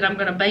here that I'm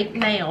going to bake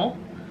now,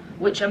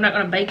 which I'm not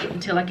going to bake it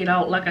until I get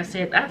all, like I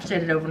said, I've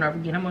said it over and over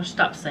again. I'm going to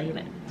stop saying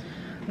it.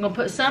 I'm going to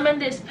put some in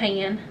this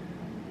pan,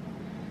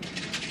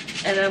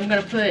 And I'm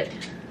gonna put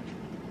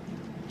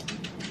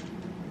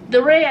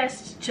the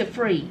rest to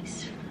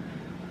freeze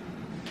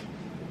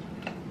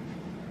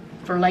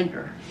for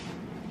later.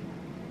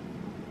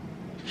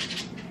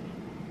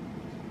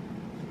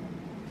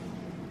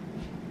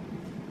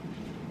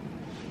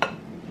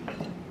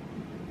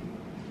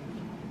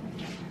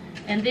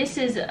 And this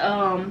is,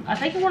 I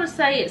think I want to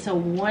say it's a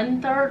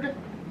 1/3,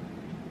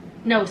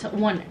 no, it's a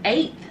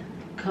 1/8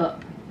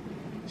 cup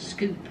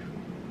scoop,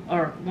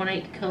 or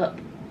 1/8 cup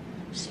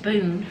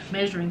spoon,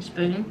 measuring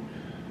spoon.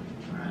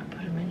 All right,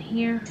 put them in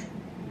here.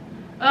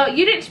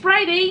 You didn't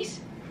spray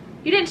these.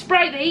 You didn't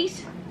spray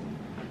these.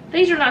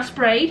 These are not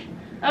sprayed.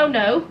 Oh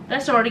no,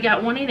 that's already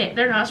got one in it.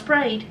 They're not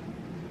sprayed.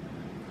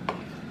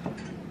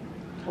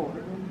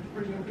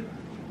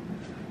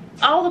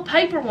 All the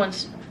paper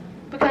ones,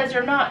 because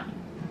they're not,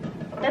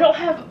 they don't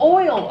have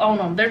oil on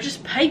them. They're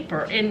just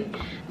paper, and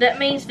that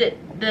means that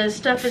the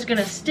stuff is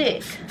gonna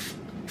stick.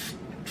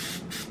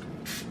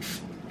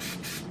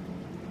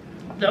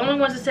 The only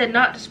ones that said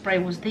not to spray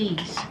was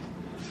these,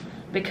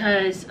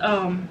 because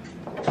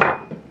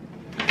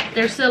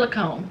they're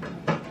silicone.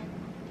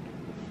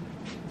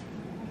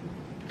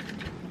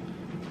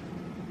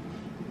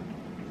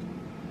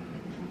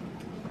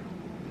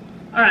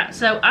 Alright,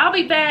 so I'll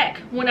be back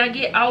when I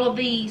get all of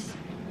these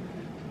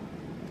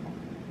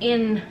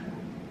in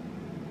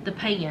the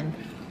pan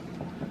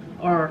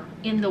or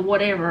in the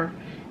whatever,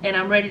 and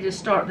I'm ready to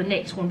start the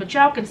next one. But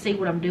y'all can see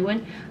what I'm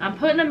doing. I'm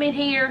putting them in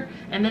here,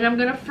 and then I'm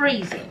going to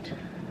freeze it.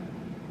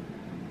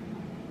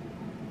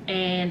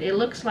 And it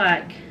looks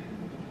like,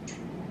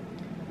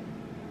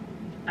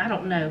 I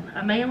don't know,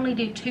 I may only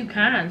do 2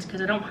 kinds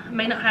because I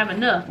may not have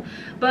enough.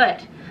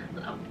 But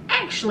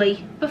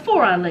actually,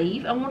 before I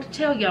leave, I want to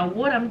tell y'all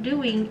what I'm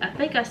doing. I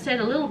think I said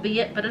a little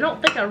bit, but I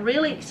don't think I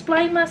really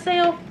explained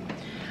myself.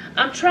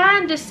 I'm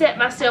trying to set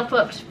myself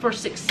up for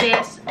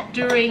success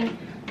during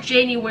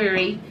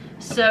January.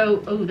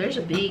 So, oh, there's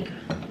a big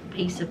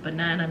piece of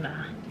banana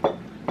now.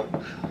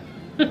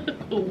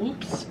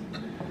 Oops.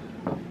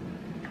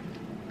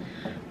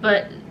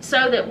 But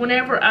so that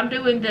whenever I'm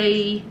doing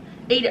the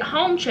Eat at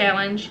Home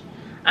challenge,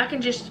 I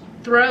can just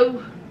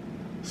throw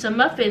some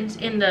muffins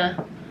in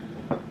the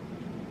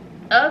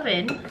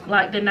oven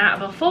like the night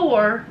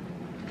before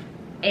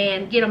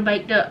and get them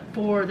baked up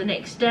for the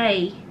next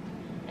day,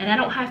 and I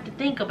don't have to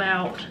think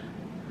about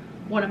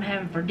what I'm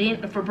having for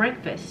dinner, for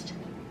breakfast.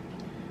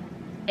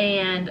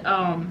 And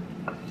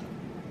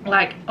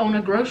like on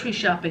a grocery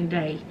shopping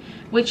day,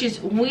 which is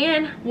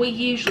when we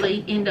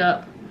usually end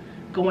up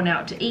going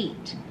out to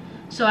eat.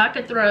 So I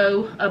could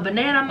throw a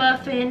banana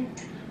muffin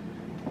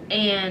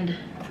and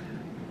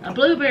a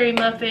blueberry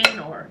muffin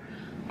or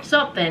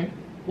something,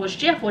 which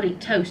Jeff would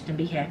eat toast and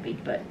be happy,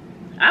 but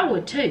I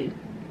would too.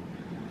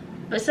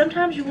 But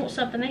sometimes you want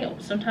something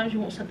else. Sometimes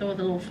you want something with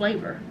a little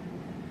flavor.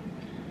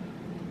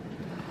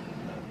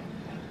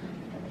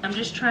 I'm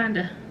just trying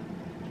to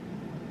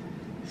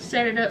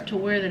set it up to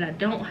where that I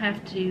don't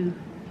have to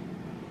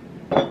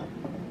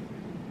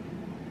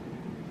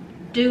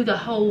do the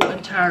whole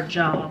entire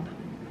job.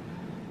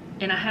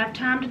 And I have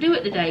time to do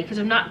it today because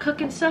I'm not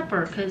cooking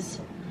supper, because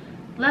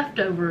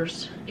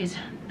leftovers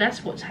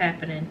that's what's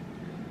happening.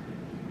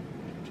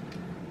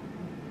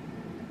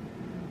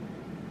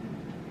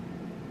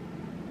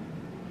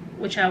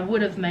 Which I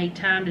would have made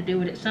time to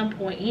do it at some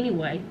point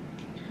anyway.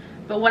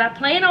 But what I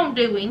plan on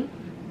doing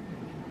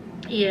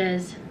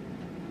is,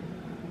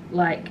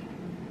 like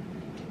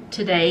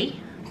today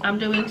I'm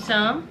doing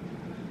some,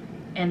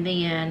 and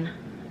then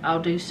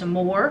I'll do some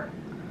more.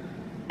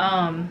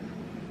 I'll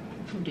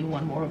do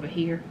one more over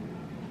here.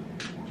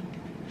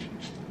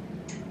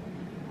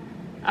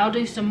 I'll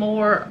do some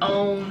more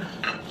on,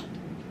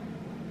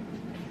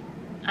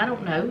 I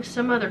don't know,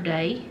 some other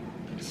day.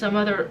 Some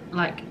other,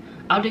 like,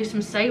 I'll do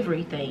some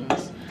savory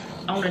things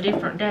on a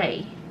different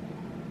day.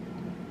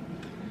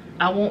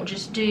 I won't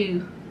just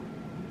do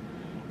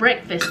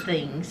breakfast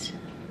things.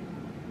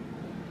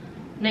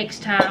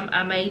 Next time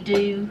I may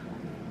do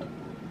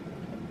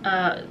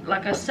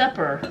like a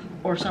supper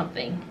or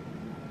something.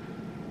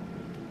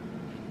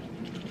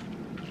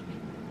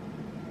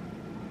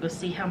 Let's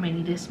see how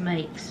many this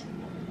makes.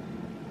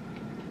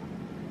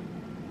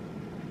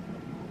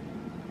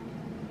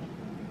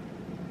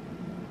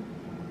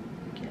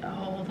 Get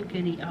all the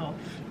goodie off.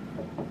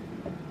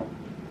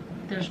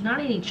 There's not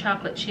any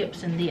chocolate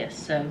chips in this,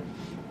 so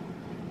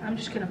I'm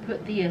just gonna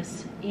put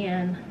this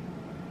in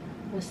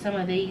with some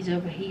of these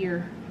over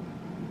here.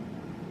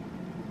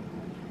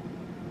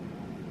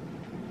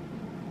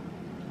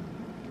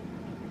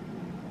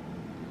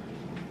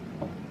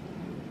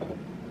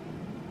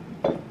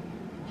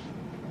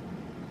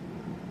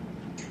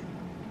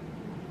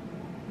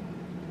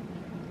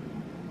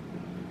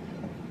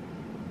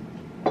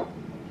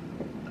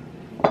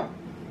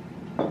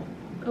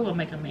 Oh, I'll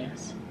make a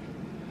mess.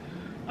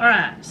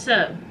 Alright,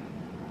 so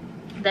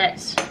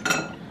that's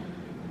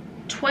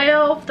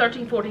 12,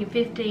 13, 14,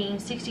 15,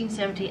 16,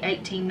 17,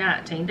 18,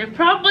 19. There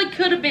probably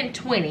could have been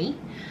 20,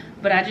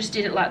 but I just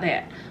did it like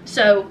that.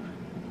 So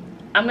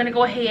I'm going to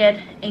go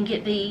ahead and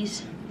get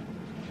these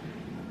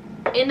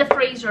in the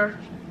freezer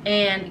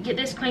and get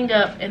this cleaned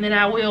up, and then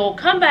I will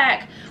come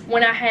back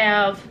when I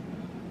have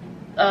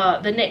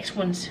the next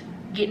ones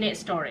getting it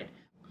started.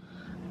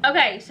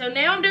 Okay, so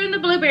now I'm doing the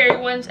blueberry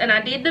ones, and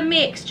I did the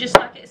mix just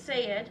like it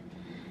said,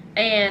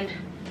 and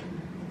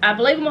I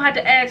believe I'm gonna have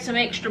to add some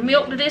extra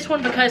milk to this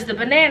one because the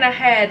banana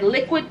had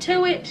liquid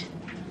to it,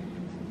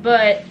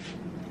 but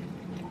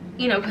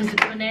you know, because the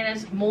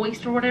banana's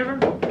moist or whatever,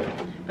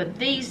 but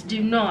these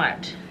do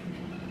not,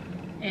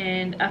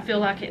 and I feel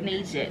like it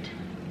needs it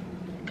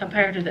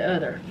compared to the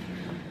other.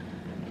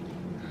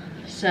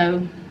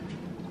 So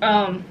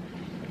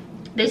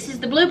this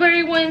is the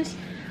blueberry ones.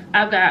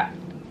 I've got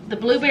the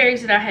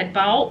blueberries that I had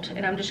bought,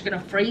 and I'm just gonna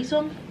freeze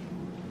them.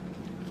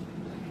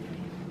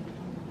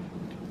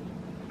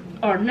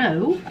 Or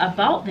no, I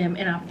bought them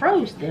and I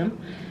froze them,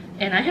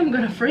 and I am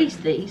gonna freeze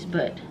these,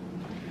 but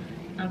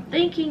I'm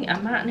thinking I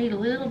might need a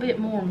little bit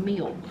more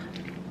milk.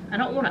 I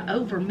don't want to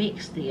over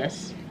mix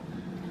this,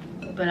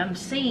 but I'm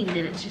seeing that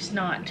it's just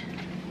not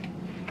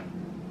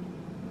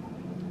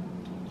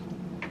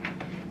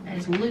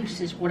as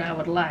loose as what I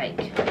would like.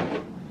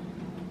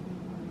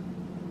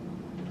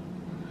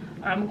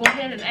 I'm going to go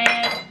ahead and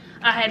add,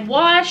 I had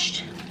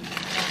washed,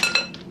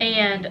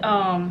 and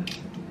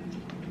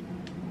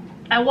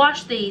I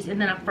washed these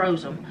and then I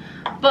froze them.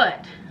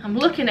 But I'm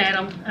looking at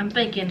them, I'm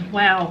thinking,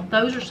 wow,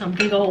 those are some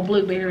big old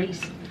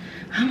blueberries.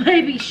 I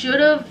maybe should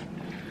have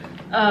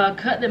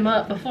cut them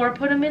up before I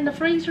put them in the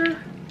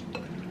freezer,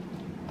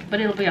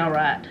 but it'll be all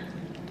right.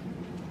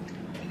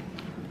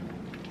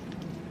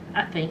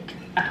 I think,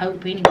 I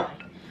hope anyway.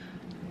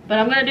 But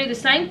I'm going to do the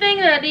same thing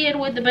that I did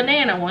with the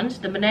banana ones,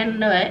 the banana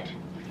nut.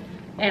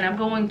 And I'm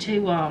going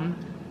to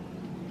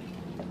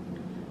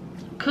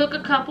cook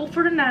a couple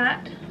for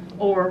tonight,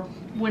 or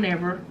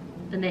whenever,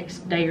 the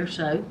next day or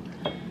so.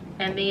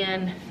 And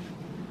then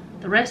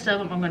the rest of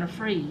them I'm going to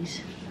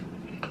freeze.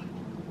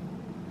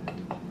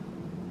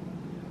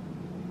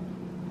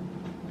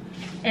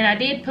 And I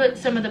did put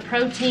some of the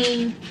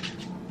protein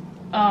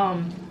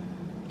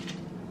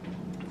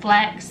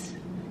flax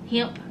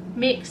hemp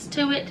mix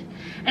to it.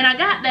 And I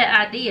got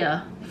that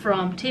idea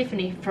from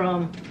Tiffany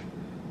from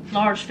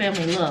Large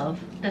Family Love.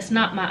 That's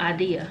not my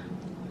idea.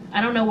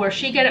 I don't know where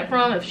she got it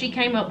from, if she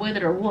came up with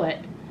it or what.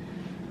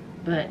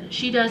 But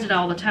she does it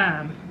all the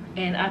time.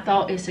 And I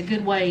thought it's a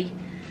good way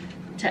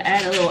to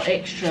add a little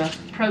extra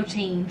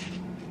protein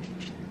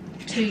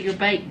to your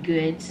baked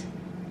goods.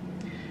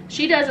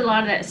 She does a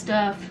lot of that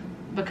stuff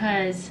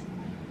because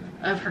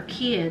of her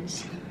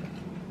kids.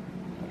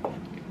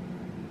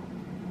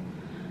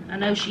 I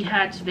know she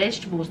hides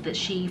vegetables that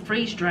she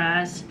freeze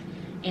dries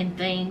in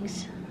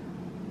things,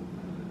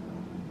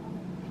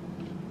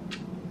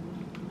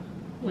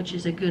 which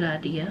is a good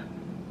idea.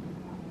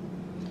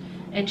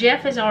 And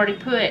Jeff has already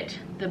put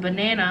the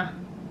banana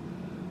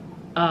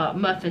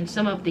muffins,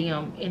 some of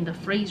them, in the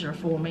freezer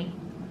for me.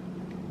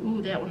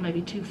 Ooh, that one may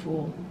be too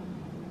full.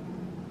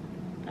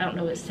 I don't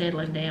know, it's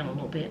settling down a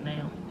little bit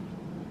now.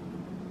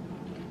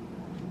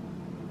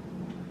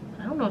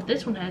 I don't know if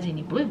this one has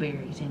any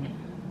blueberries in it.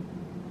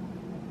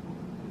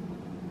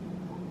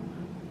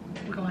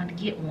 We're gonna have to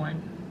get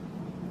one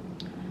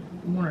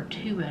or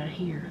two out of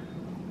here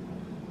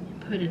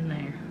and put in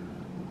there.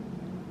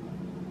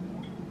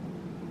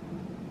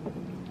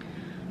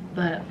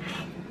 But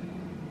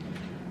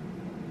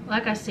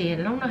like I said,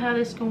 I don't know how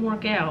this is gonna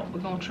work out. We're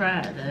gonna try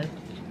it though.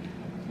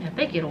 And I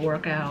think it'll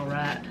work out all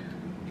right.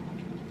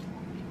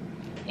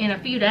 In a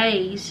few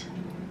days,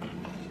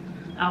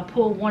 I'll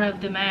pull one of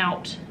them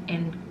out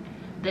and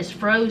that's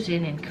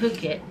frozen and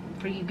cook it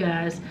for you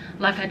guys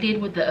like I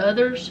did with the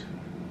others.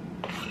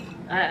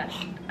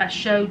 I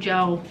showed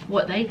y'all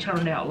what they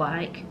turned out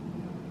like.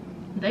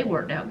 They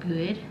worked out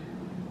good.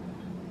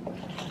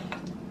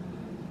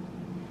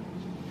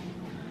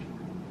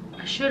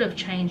 I should have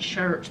changed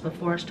shirts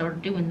before I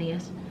started doing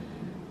this,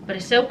 but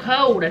it's so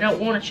cold I don't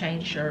want to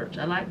change shirts.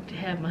 I like to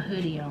have my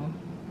hoodie on,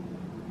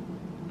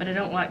 but I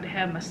don't like to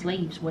have my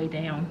sleeves way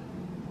down.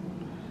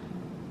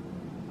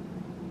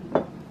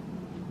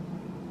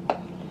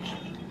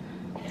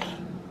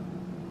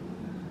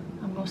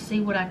 I'm gonna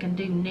see what I can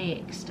do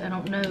next. I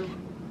don't know.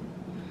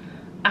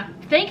 I'm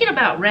thinking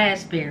about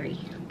raspberry,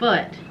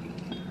 but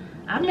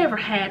I've never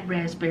had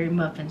raspberry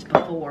muffins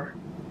before.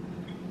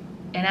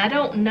 And I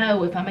don't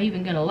know if I'm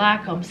even gonna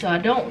like them, so I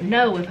don't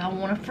know if I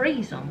wanna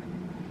freeze them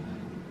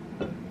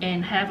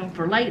and have them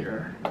for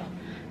later.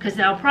 Cause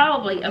I'll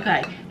probably,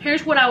 okay,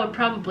 here's what I would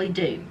probably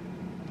do.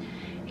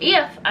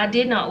 If I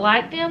did not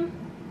like them,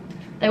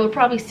 they would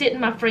probably sit in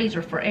my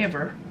freezer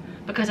forever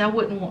because I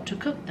wouldn't want to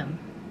cook them.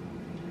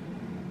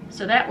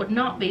 So that would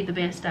not be the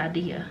best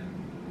idea.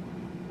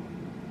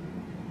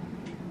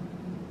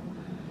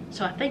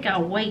 So I think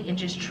I'll wait and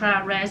just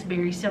try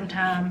raspberry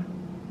sometime.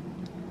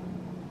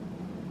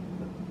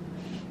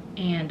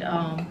 And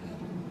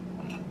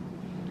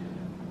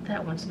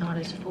that one's not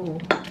as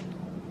full.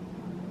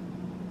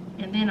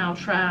 And then I'll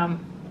try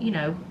them, you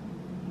know,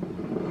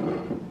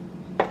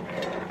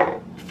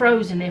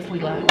 frozen if we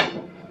like.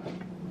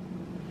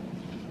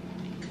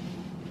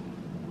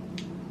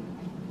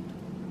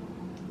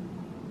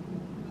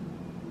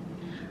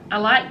 I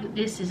like that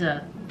this is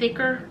a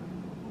thicker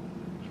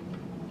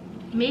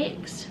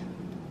mix,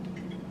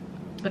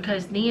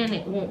 because then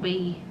it won't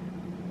be,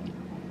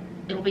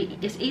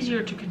 it's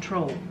easier to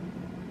control,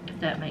 if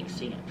that makes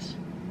sense.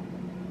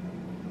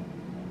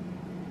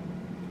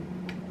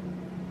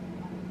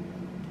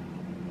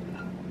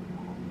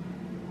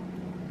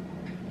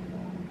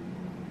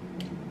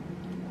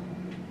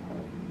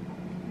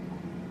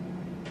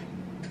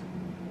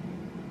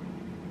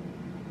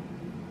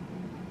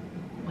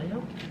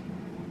 Well,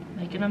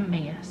 making a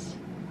mess.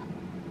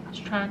 I was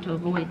trying to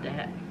avoid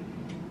that.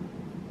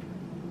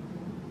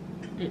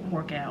 Didn't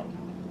work out.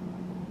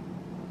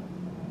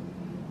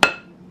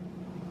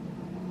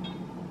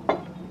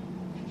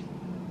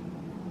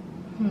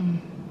 I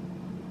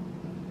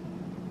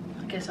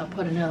guess I'll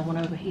put another one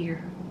over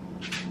here.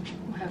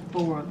 We'll have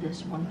 4 of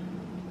this one.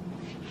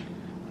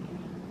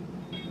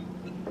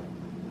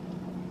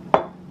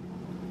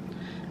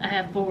 I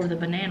have 4 of the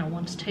banana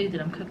ones too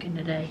that I'm cooking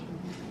today.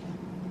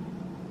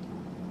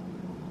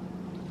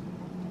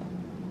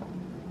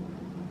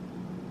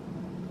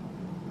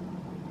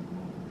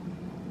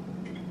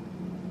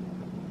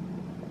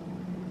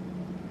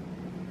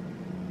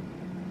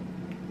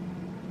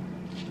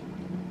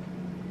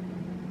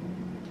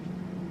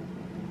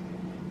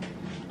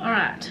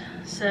 Alright,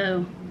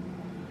 so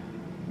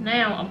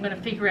now I'm going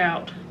to figure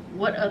out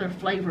what other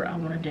flavor I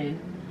want to do.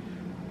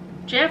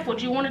 Jeff,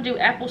 would you want to do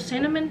apple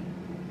cinnamon?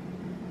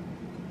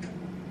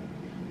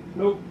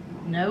 Nope.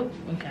 No?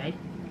 Okay.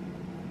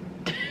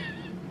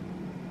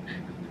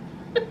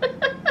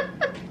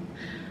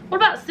 What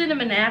about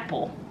cinnamon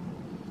apple?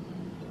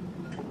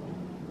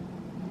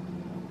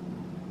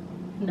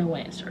 No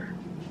answer.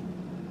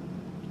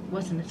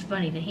 Wasn't as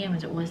funny to him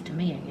as it was to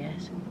me, I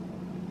guess.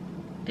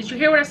 Did you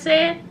hear what I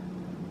said?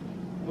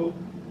 Nope.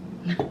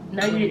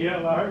 No, you didn't.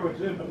 Yeah, I heard what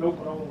you said, but nope,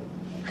 I don't.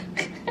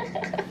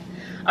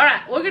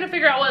 Alright, we're going to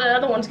figure out what the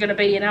other one's going to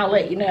be, and I'll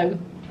let you know.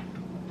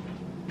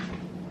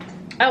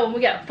 Oh, and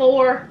we got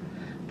 4,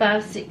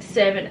 5, 6,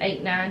 7,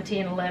 8, 9,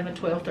 10, 11,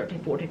 12,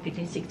 13, 14,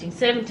 15, 16,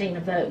 17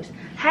 of those.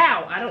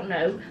 How? I don't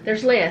know.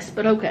 There's less,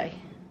 but okay.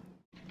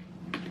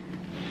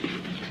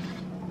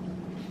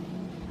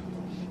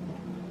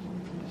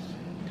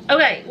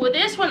 Okay, with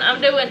this one, I'm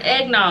doing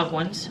eggnog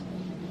ones.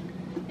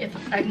 If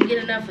I can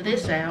get enough of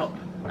this out.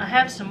 I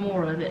have some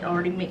more of it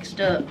already mixed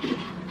up.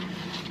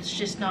 It's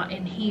just not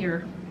in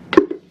here.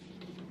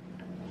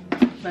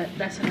 But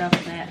that's enough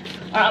of that.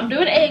 Alright, I'm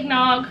doing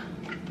eggnog.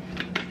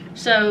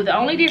 So the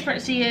only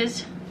difference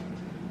is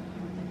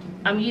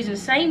I'm using the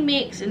same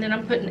mix, and then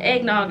I'm putting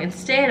eggnog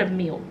instead of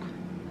milk.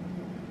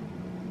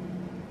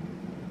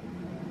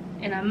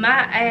 And I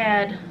might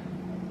add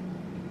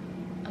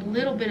a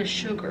little bit of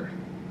sugar.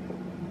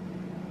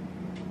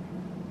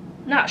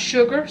 Not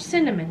sugar,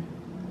 cinnamon.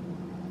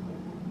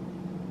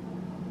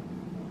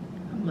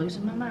 I'm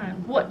losing my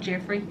mind. What,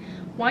 Jeffrey?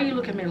 Why are you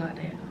looking at me like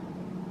that?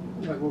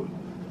 Like what?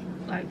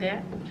 Like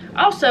that.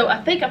 Also,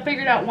 I think I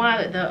figured out why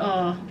that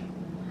the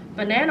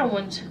banana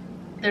ones,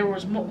 there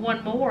was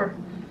one more,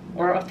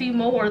 or a few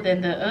more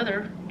than the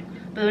other.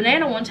 The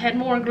banana ones had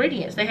more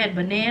ingredients. They had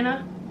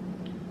banana,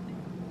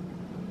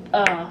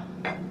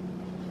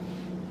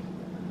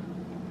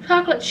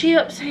 chocolate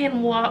chips,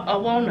 and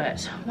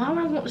walnuts. Why would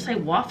I want to say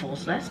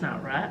waffles? That's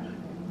not right.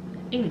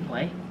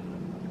 Anyway,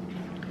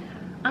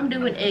 I'm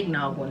doing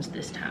eggnog ones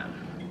this time.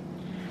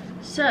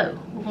 So,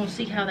 we're going to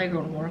see how they're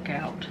going to work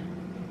out.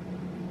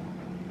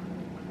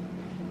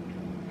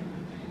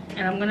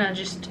 And I'm going to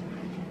just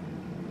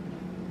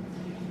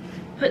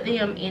put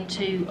them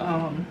into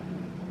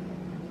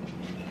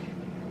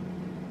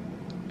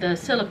the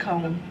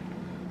silicone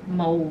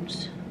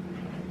molds.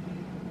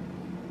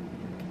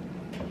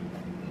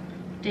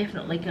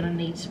 Definitely going to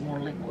need some more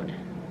liquid.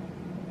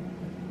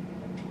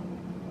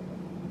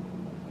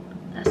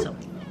 That's some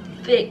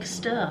thick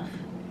stuff.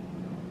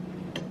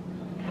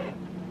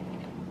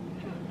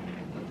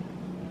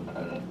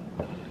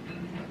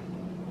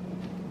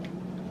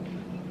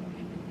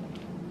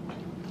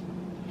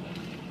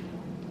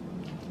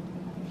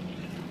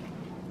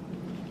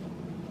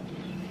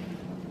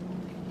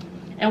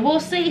 And we'll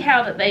see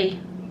how that they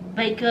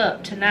bake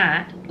up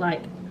tonight,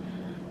 like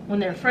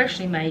when they're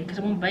freshly made, because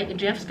I'm going to bake it.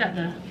 Jeff's got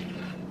the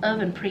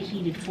oven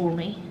preheated for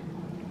me.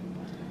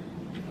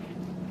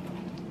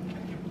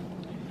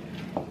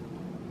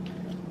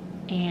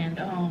 And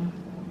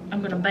I'm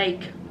going to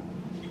bake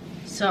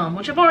some,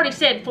 which I've already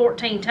said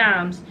 14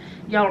 times.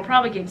 Y'all are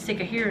probably getting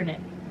sick of hearing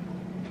it.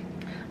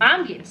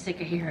 I'm getting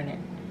sick of hearing it.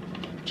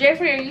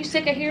 Jeffrey, are you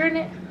sick of hearing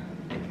it?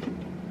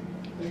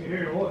 Sick of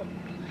hearing what?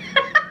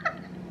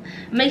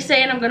 Me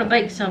saying I'm going to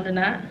bake some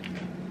tonight.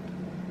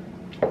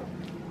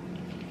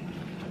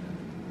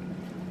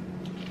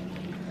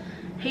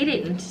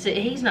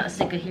 He's not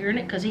sick of hearing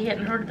it because he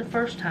hadn't heard it the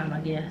first time, I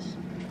guess.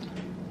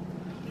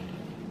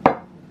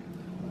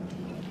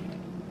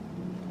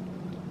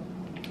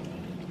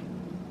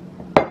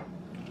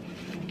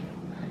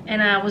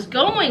 And I was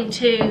going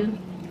to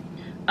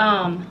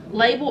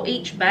label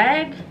each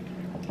bag,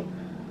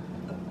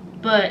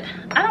 but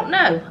I don't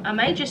know. I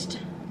may just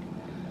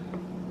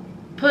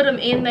put them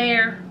in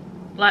there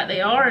like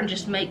they are and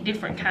just make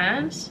different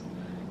kinds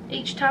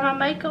each time I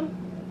make them.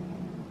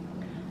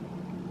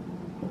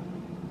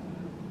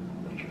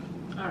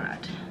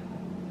 Alright,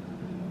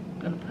 I'm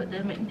gonna put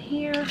them in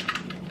here.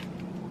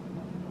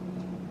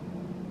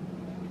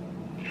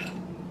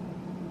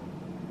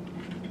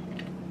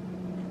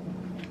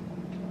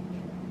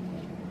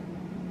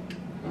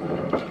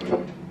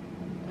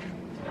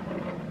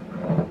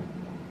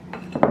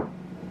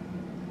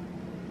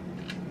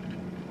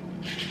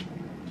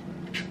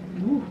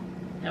 Ooh,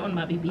 that one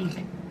might be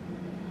big.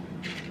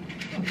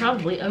 I'm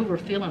probably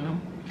overfilling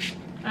them.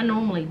 I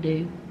normally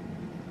do.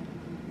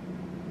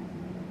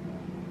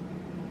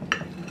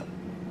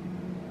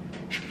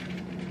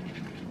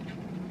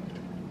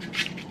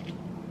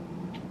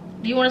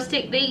 Do you want to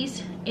stick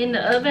these in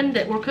the oven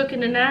that we're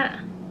cooking tonight?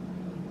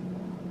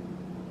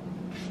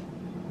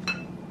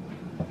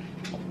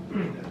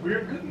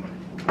 We're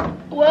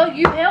cooking. Well,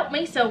 you helped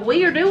me, so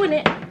we are doing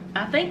it.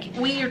 I think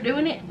we are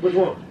doing it. Which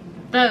one?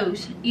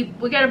 Those.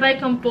 We gotta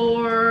bake them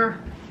for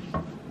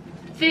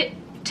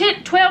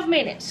 12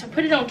 minutes. So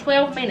put it on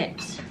 12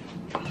 minutes.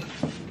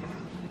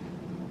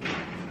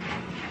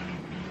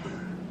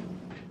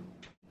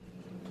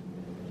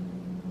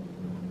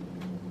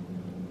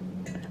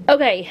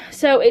 Okay,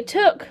 so it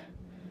took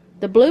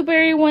the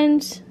blueberry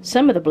ones,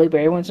 some of the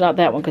blueberry ones, not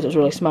that one because it was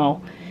really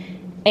small,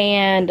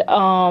 and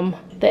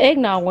the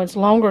eggnog ones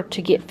longer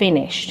to get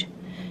finished.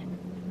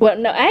 Well,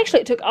 no, actually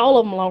it took all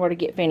of them longer to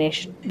get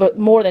finished, but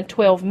more than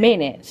 12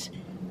 minutes.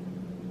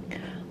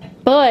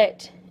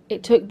 But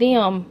it took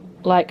them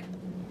like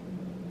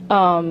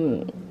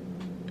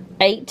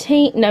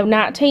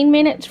 19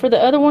 minutes for the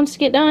other ones to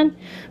get done.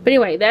 But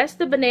anyway, that's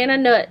the banana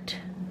nut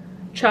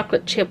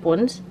chocolate chip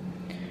ones.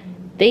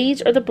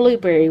 These are the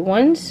blueberry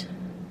ones.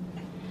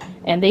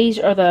 And these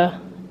are the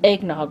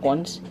eggnog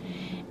ones.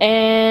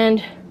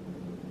 And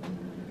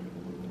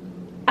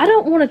I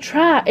don't want to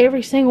try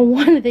every single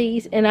one of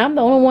these, and I'm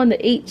the only one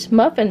that eats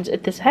muffins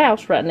at this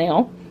house right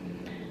now.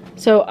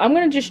 So I'm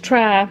going to just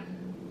try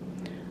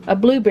a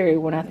blueberry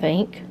one, I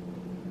think,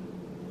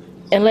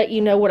 and let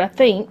you know what I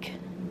think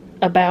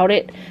about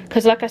it.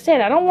 Because like I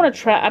said, I don't want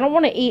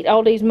to eat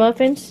all these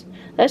muffins.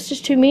 That's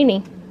just too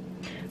many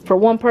for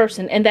one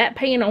person, and that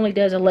pan only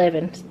does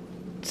 11.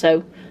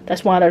 So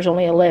that's why there's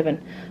only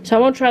 11. So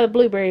I'm going to try the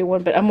blueberry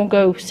one, but I'm going to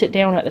go sit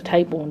down at the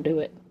table and do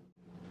it.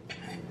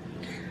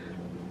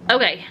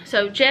 Okay,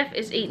 so Jeff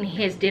is eating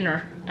his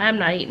dinner. I'm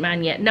not eating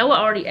mine yet. Noah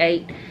already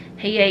ate.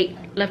 He ate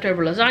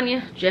leftover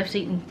lasagna. Jeff's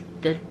eating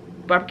the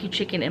barbecue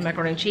chicken and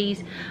macaroni and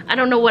cheese. I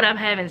don't know what I'm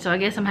having, so I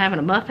guess I'm having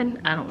a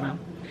muffin. I don't know.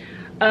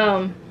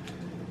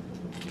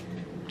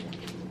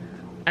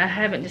 I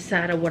haven't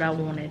decided what I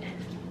wanted.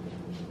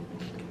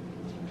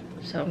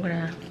 So I'm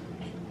gonna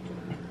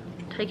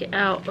take it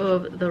out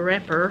of the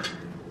wrapper.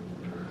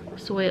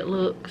 That's the way it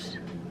looks.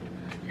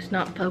 It's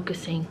not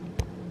focusing.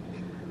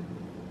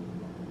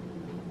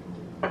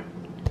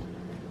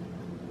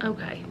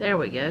 Okay, there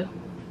we go.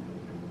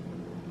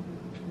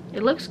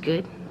 It looks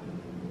good.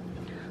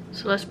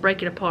 So let's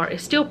break it apart.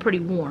 It's still pretty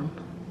warm.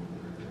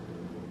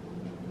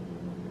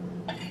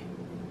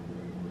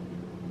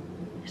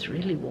 It's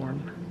really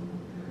warm.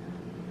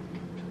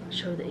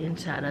 Show the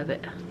inside of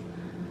it.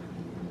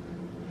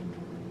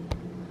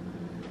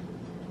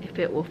 If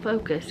it will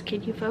focus.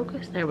 Can you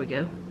focus? There we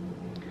go.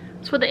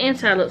 That's what the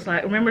inside looks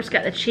like. Remember, it's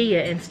got the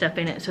chia and stuff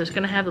in it, so it's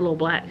going to have the little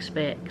black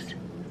specks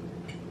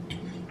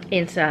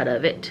inside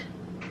of it.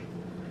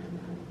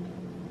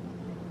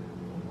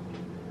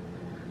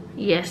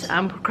 Yes,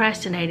 I'm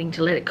procrastinating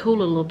to let it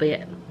cool a little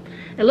bit.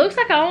 It looks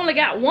like I only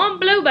got one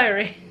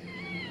blueberry.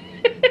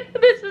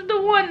 This is the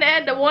one that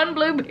had the one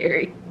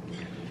blueberry.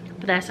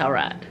 But that's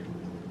alright.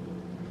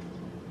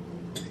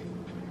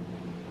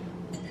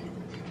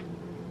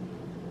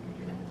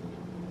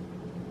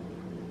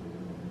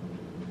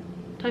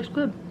 Tastes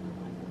good.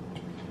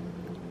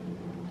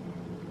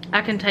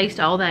 I can taste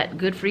all that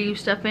good for you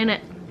stuff in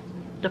it.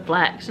 The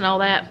flax and all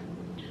that.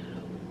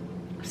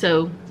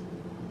 So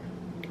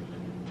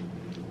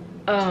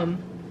I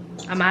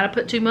might have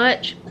put too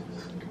much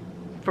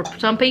for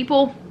some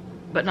people,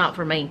 but not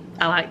for me.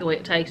 I like the way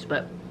it tastes,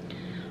 but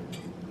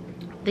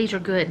these are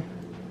good.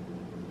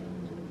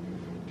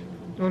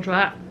 You want to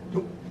try it?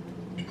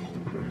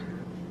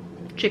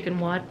 Chicken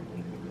what?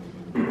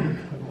 I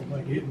don't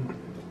think eating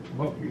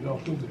buckwheat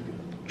all so good.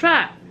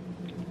 Try it.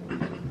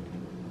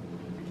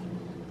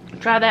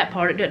 Try that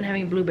part. It doesn't have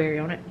any blueberry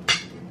on it.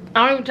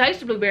 I don't even taste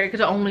the blueberry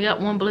because I only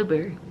got one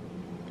blueberry.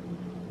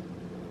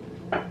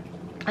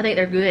 I think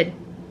they're good.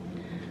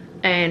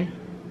 And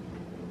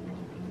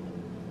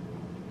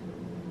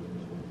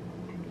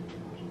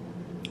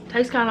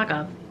tastes kind of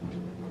like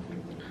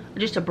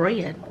just a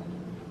bread.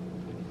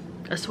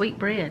 A sweet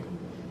bread.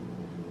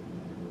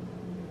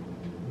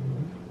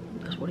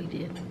 That's what he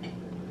did.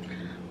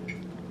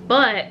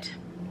 But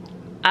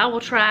I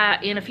will try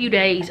in a few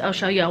days. I'll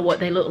show y'all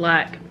what they look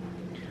like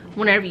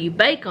whenever you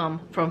bake them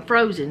from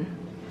frozen.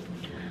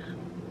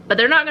 But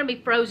they're not going to be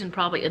frozen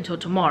probably until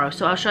tomorrow.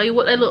 So I'll show you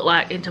what they look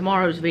like in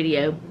tomorrow's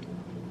video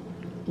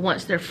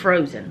once they're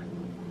frozen.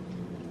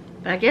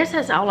 But I guess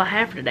that's all I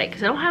have for today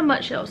because I don't have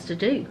much else to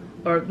do.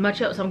 Or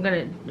much else I'm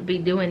going to be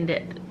doing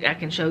that I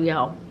can show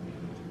y'all.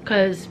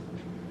 Because,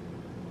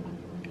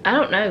 I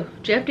don't know.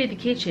 Jeff did the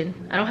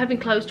kitchen. I don't have any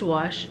clothes to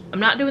wash. I'm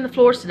not doing the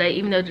floors today,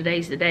 even though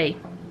today's the day.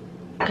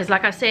 Because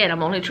like I said,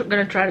 I'm only going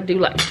to try to do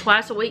like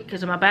twice a week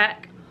because of my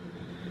back.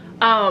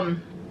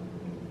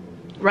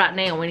 Right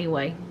now,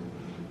 anyway.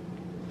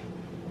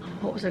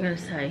 What was I going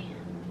to say?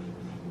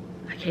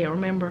 I can't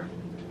remember.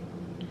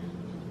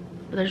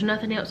 But there's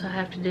nothing else I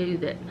have to do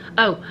that...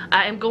 Oh,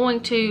 I am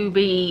going to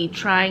be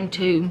trying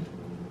to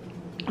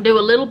do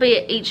a little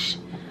bit each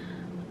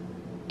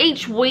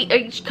week,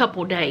 each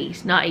couple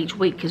days. Not each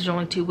week because there's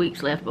only 2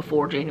 weeks left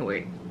before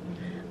January.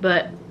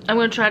 But I'm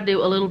going to try to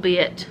do a little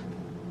bit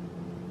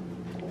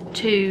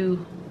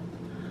to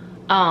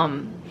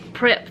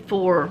prep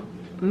for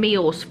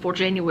meals for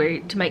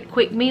January, to make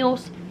quick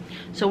meals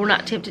so we're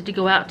not tempted to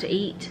go out to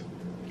eat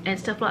and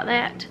stuff like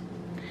that.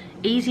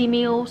 Easy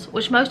meals,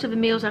 which most of the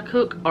meals I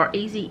cook are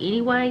easy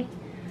anyway,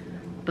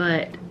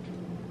 but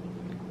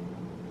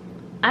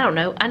I don't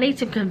know, I need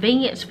some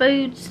convenience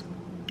foods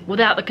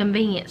without the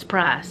convenience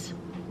price,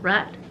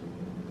 right?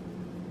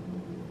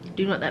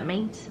 Do you know what that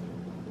means?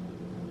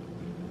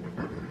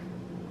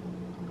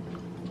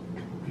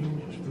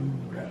 Convenience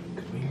food, right?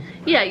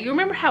 Convenience. Yeah, you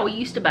remember how we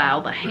used to buy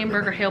all the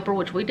hamburger helper,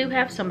 which we do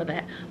have some of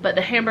that, but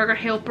the hamburger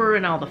helper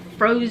and all the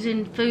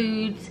frozen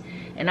foods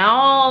and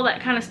all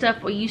that kind of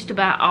stuff we used to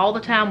buy all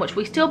the time, which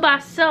we still buy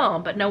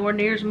some, but nowhere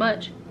near as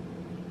much. Is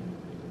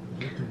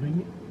that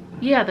convenient?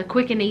 Yeah, the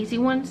quick and easy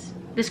ones.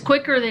 It's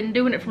quicker than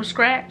doing it from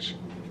scratch.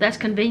 That's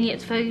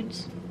convenience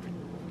foods.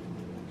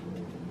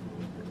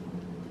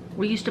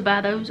 We used to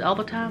buy those all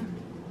the time.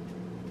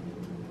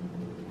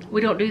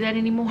 We don't do that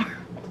anymore.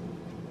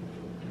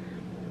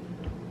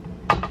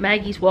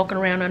 Maggie's walking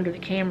around under the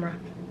camera.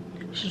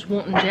 She's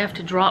wanting Jeff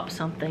to drop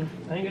something.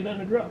 I ain't got nothing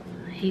to drop.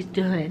 He's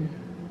done.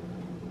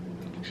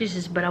 She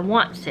says, but I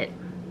wants it.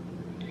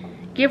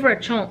 Give her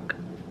a chunk.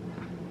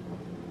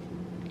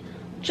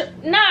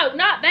 No,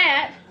 not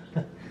that.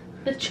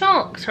 The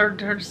chunks, her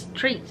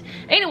treats.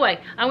 Anyway,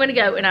 I'm going to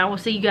go and I will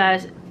see you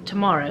guys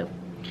tomorrow.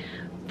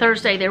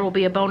 Thursday, there will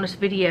be a bonus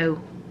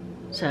video.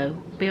 So,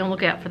 be on the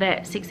lookout for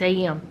that, 6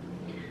 a.m.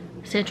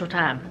 Central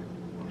Time.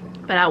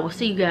 But I will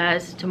see you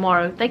guys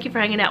tomorrow. Thank you for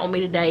hanging out with me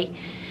today.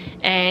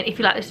 And if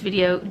you like this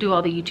video, do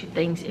all the YouTube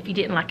things. If you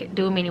didn't like it,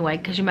 do them anyway,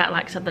 because you might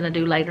like something to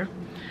do later.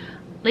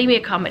 Leave me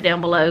a comment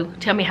down below.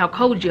 Tell me how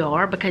cold you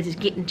are, because it's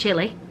getting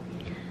chilly.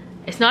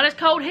 It's not as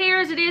cold here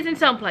as it is in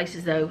some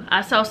places, though.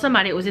 I saw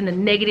somebody, it was in the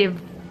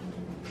negative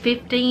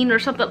 15 or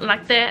something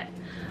like that.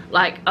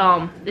 Like,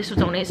 this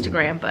was on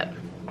Instagram, but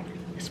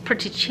it's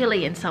pretty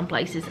chilly in some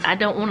places. I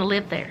don't want to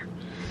live there.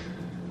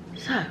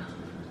 So,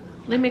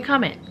 leave me a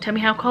comment. Tell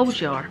me how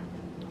cold you are,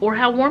 or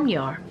how warm you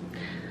are.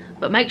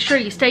 But make sure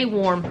you stay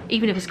warm,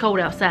 even if it's cold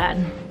outside.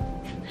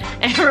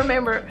 And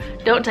remember,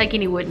 don't take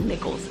any wooden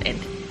nickels, and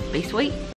be sweet.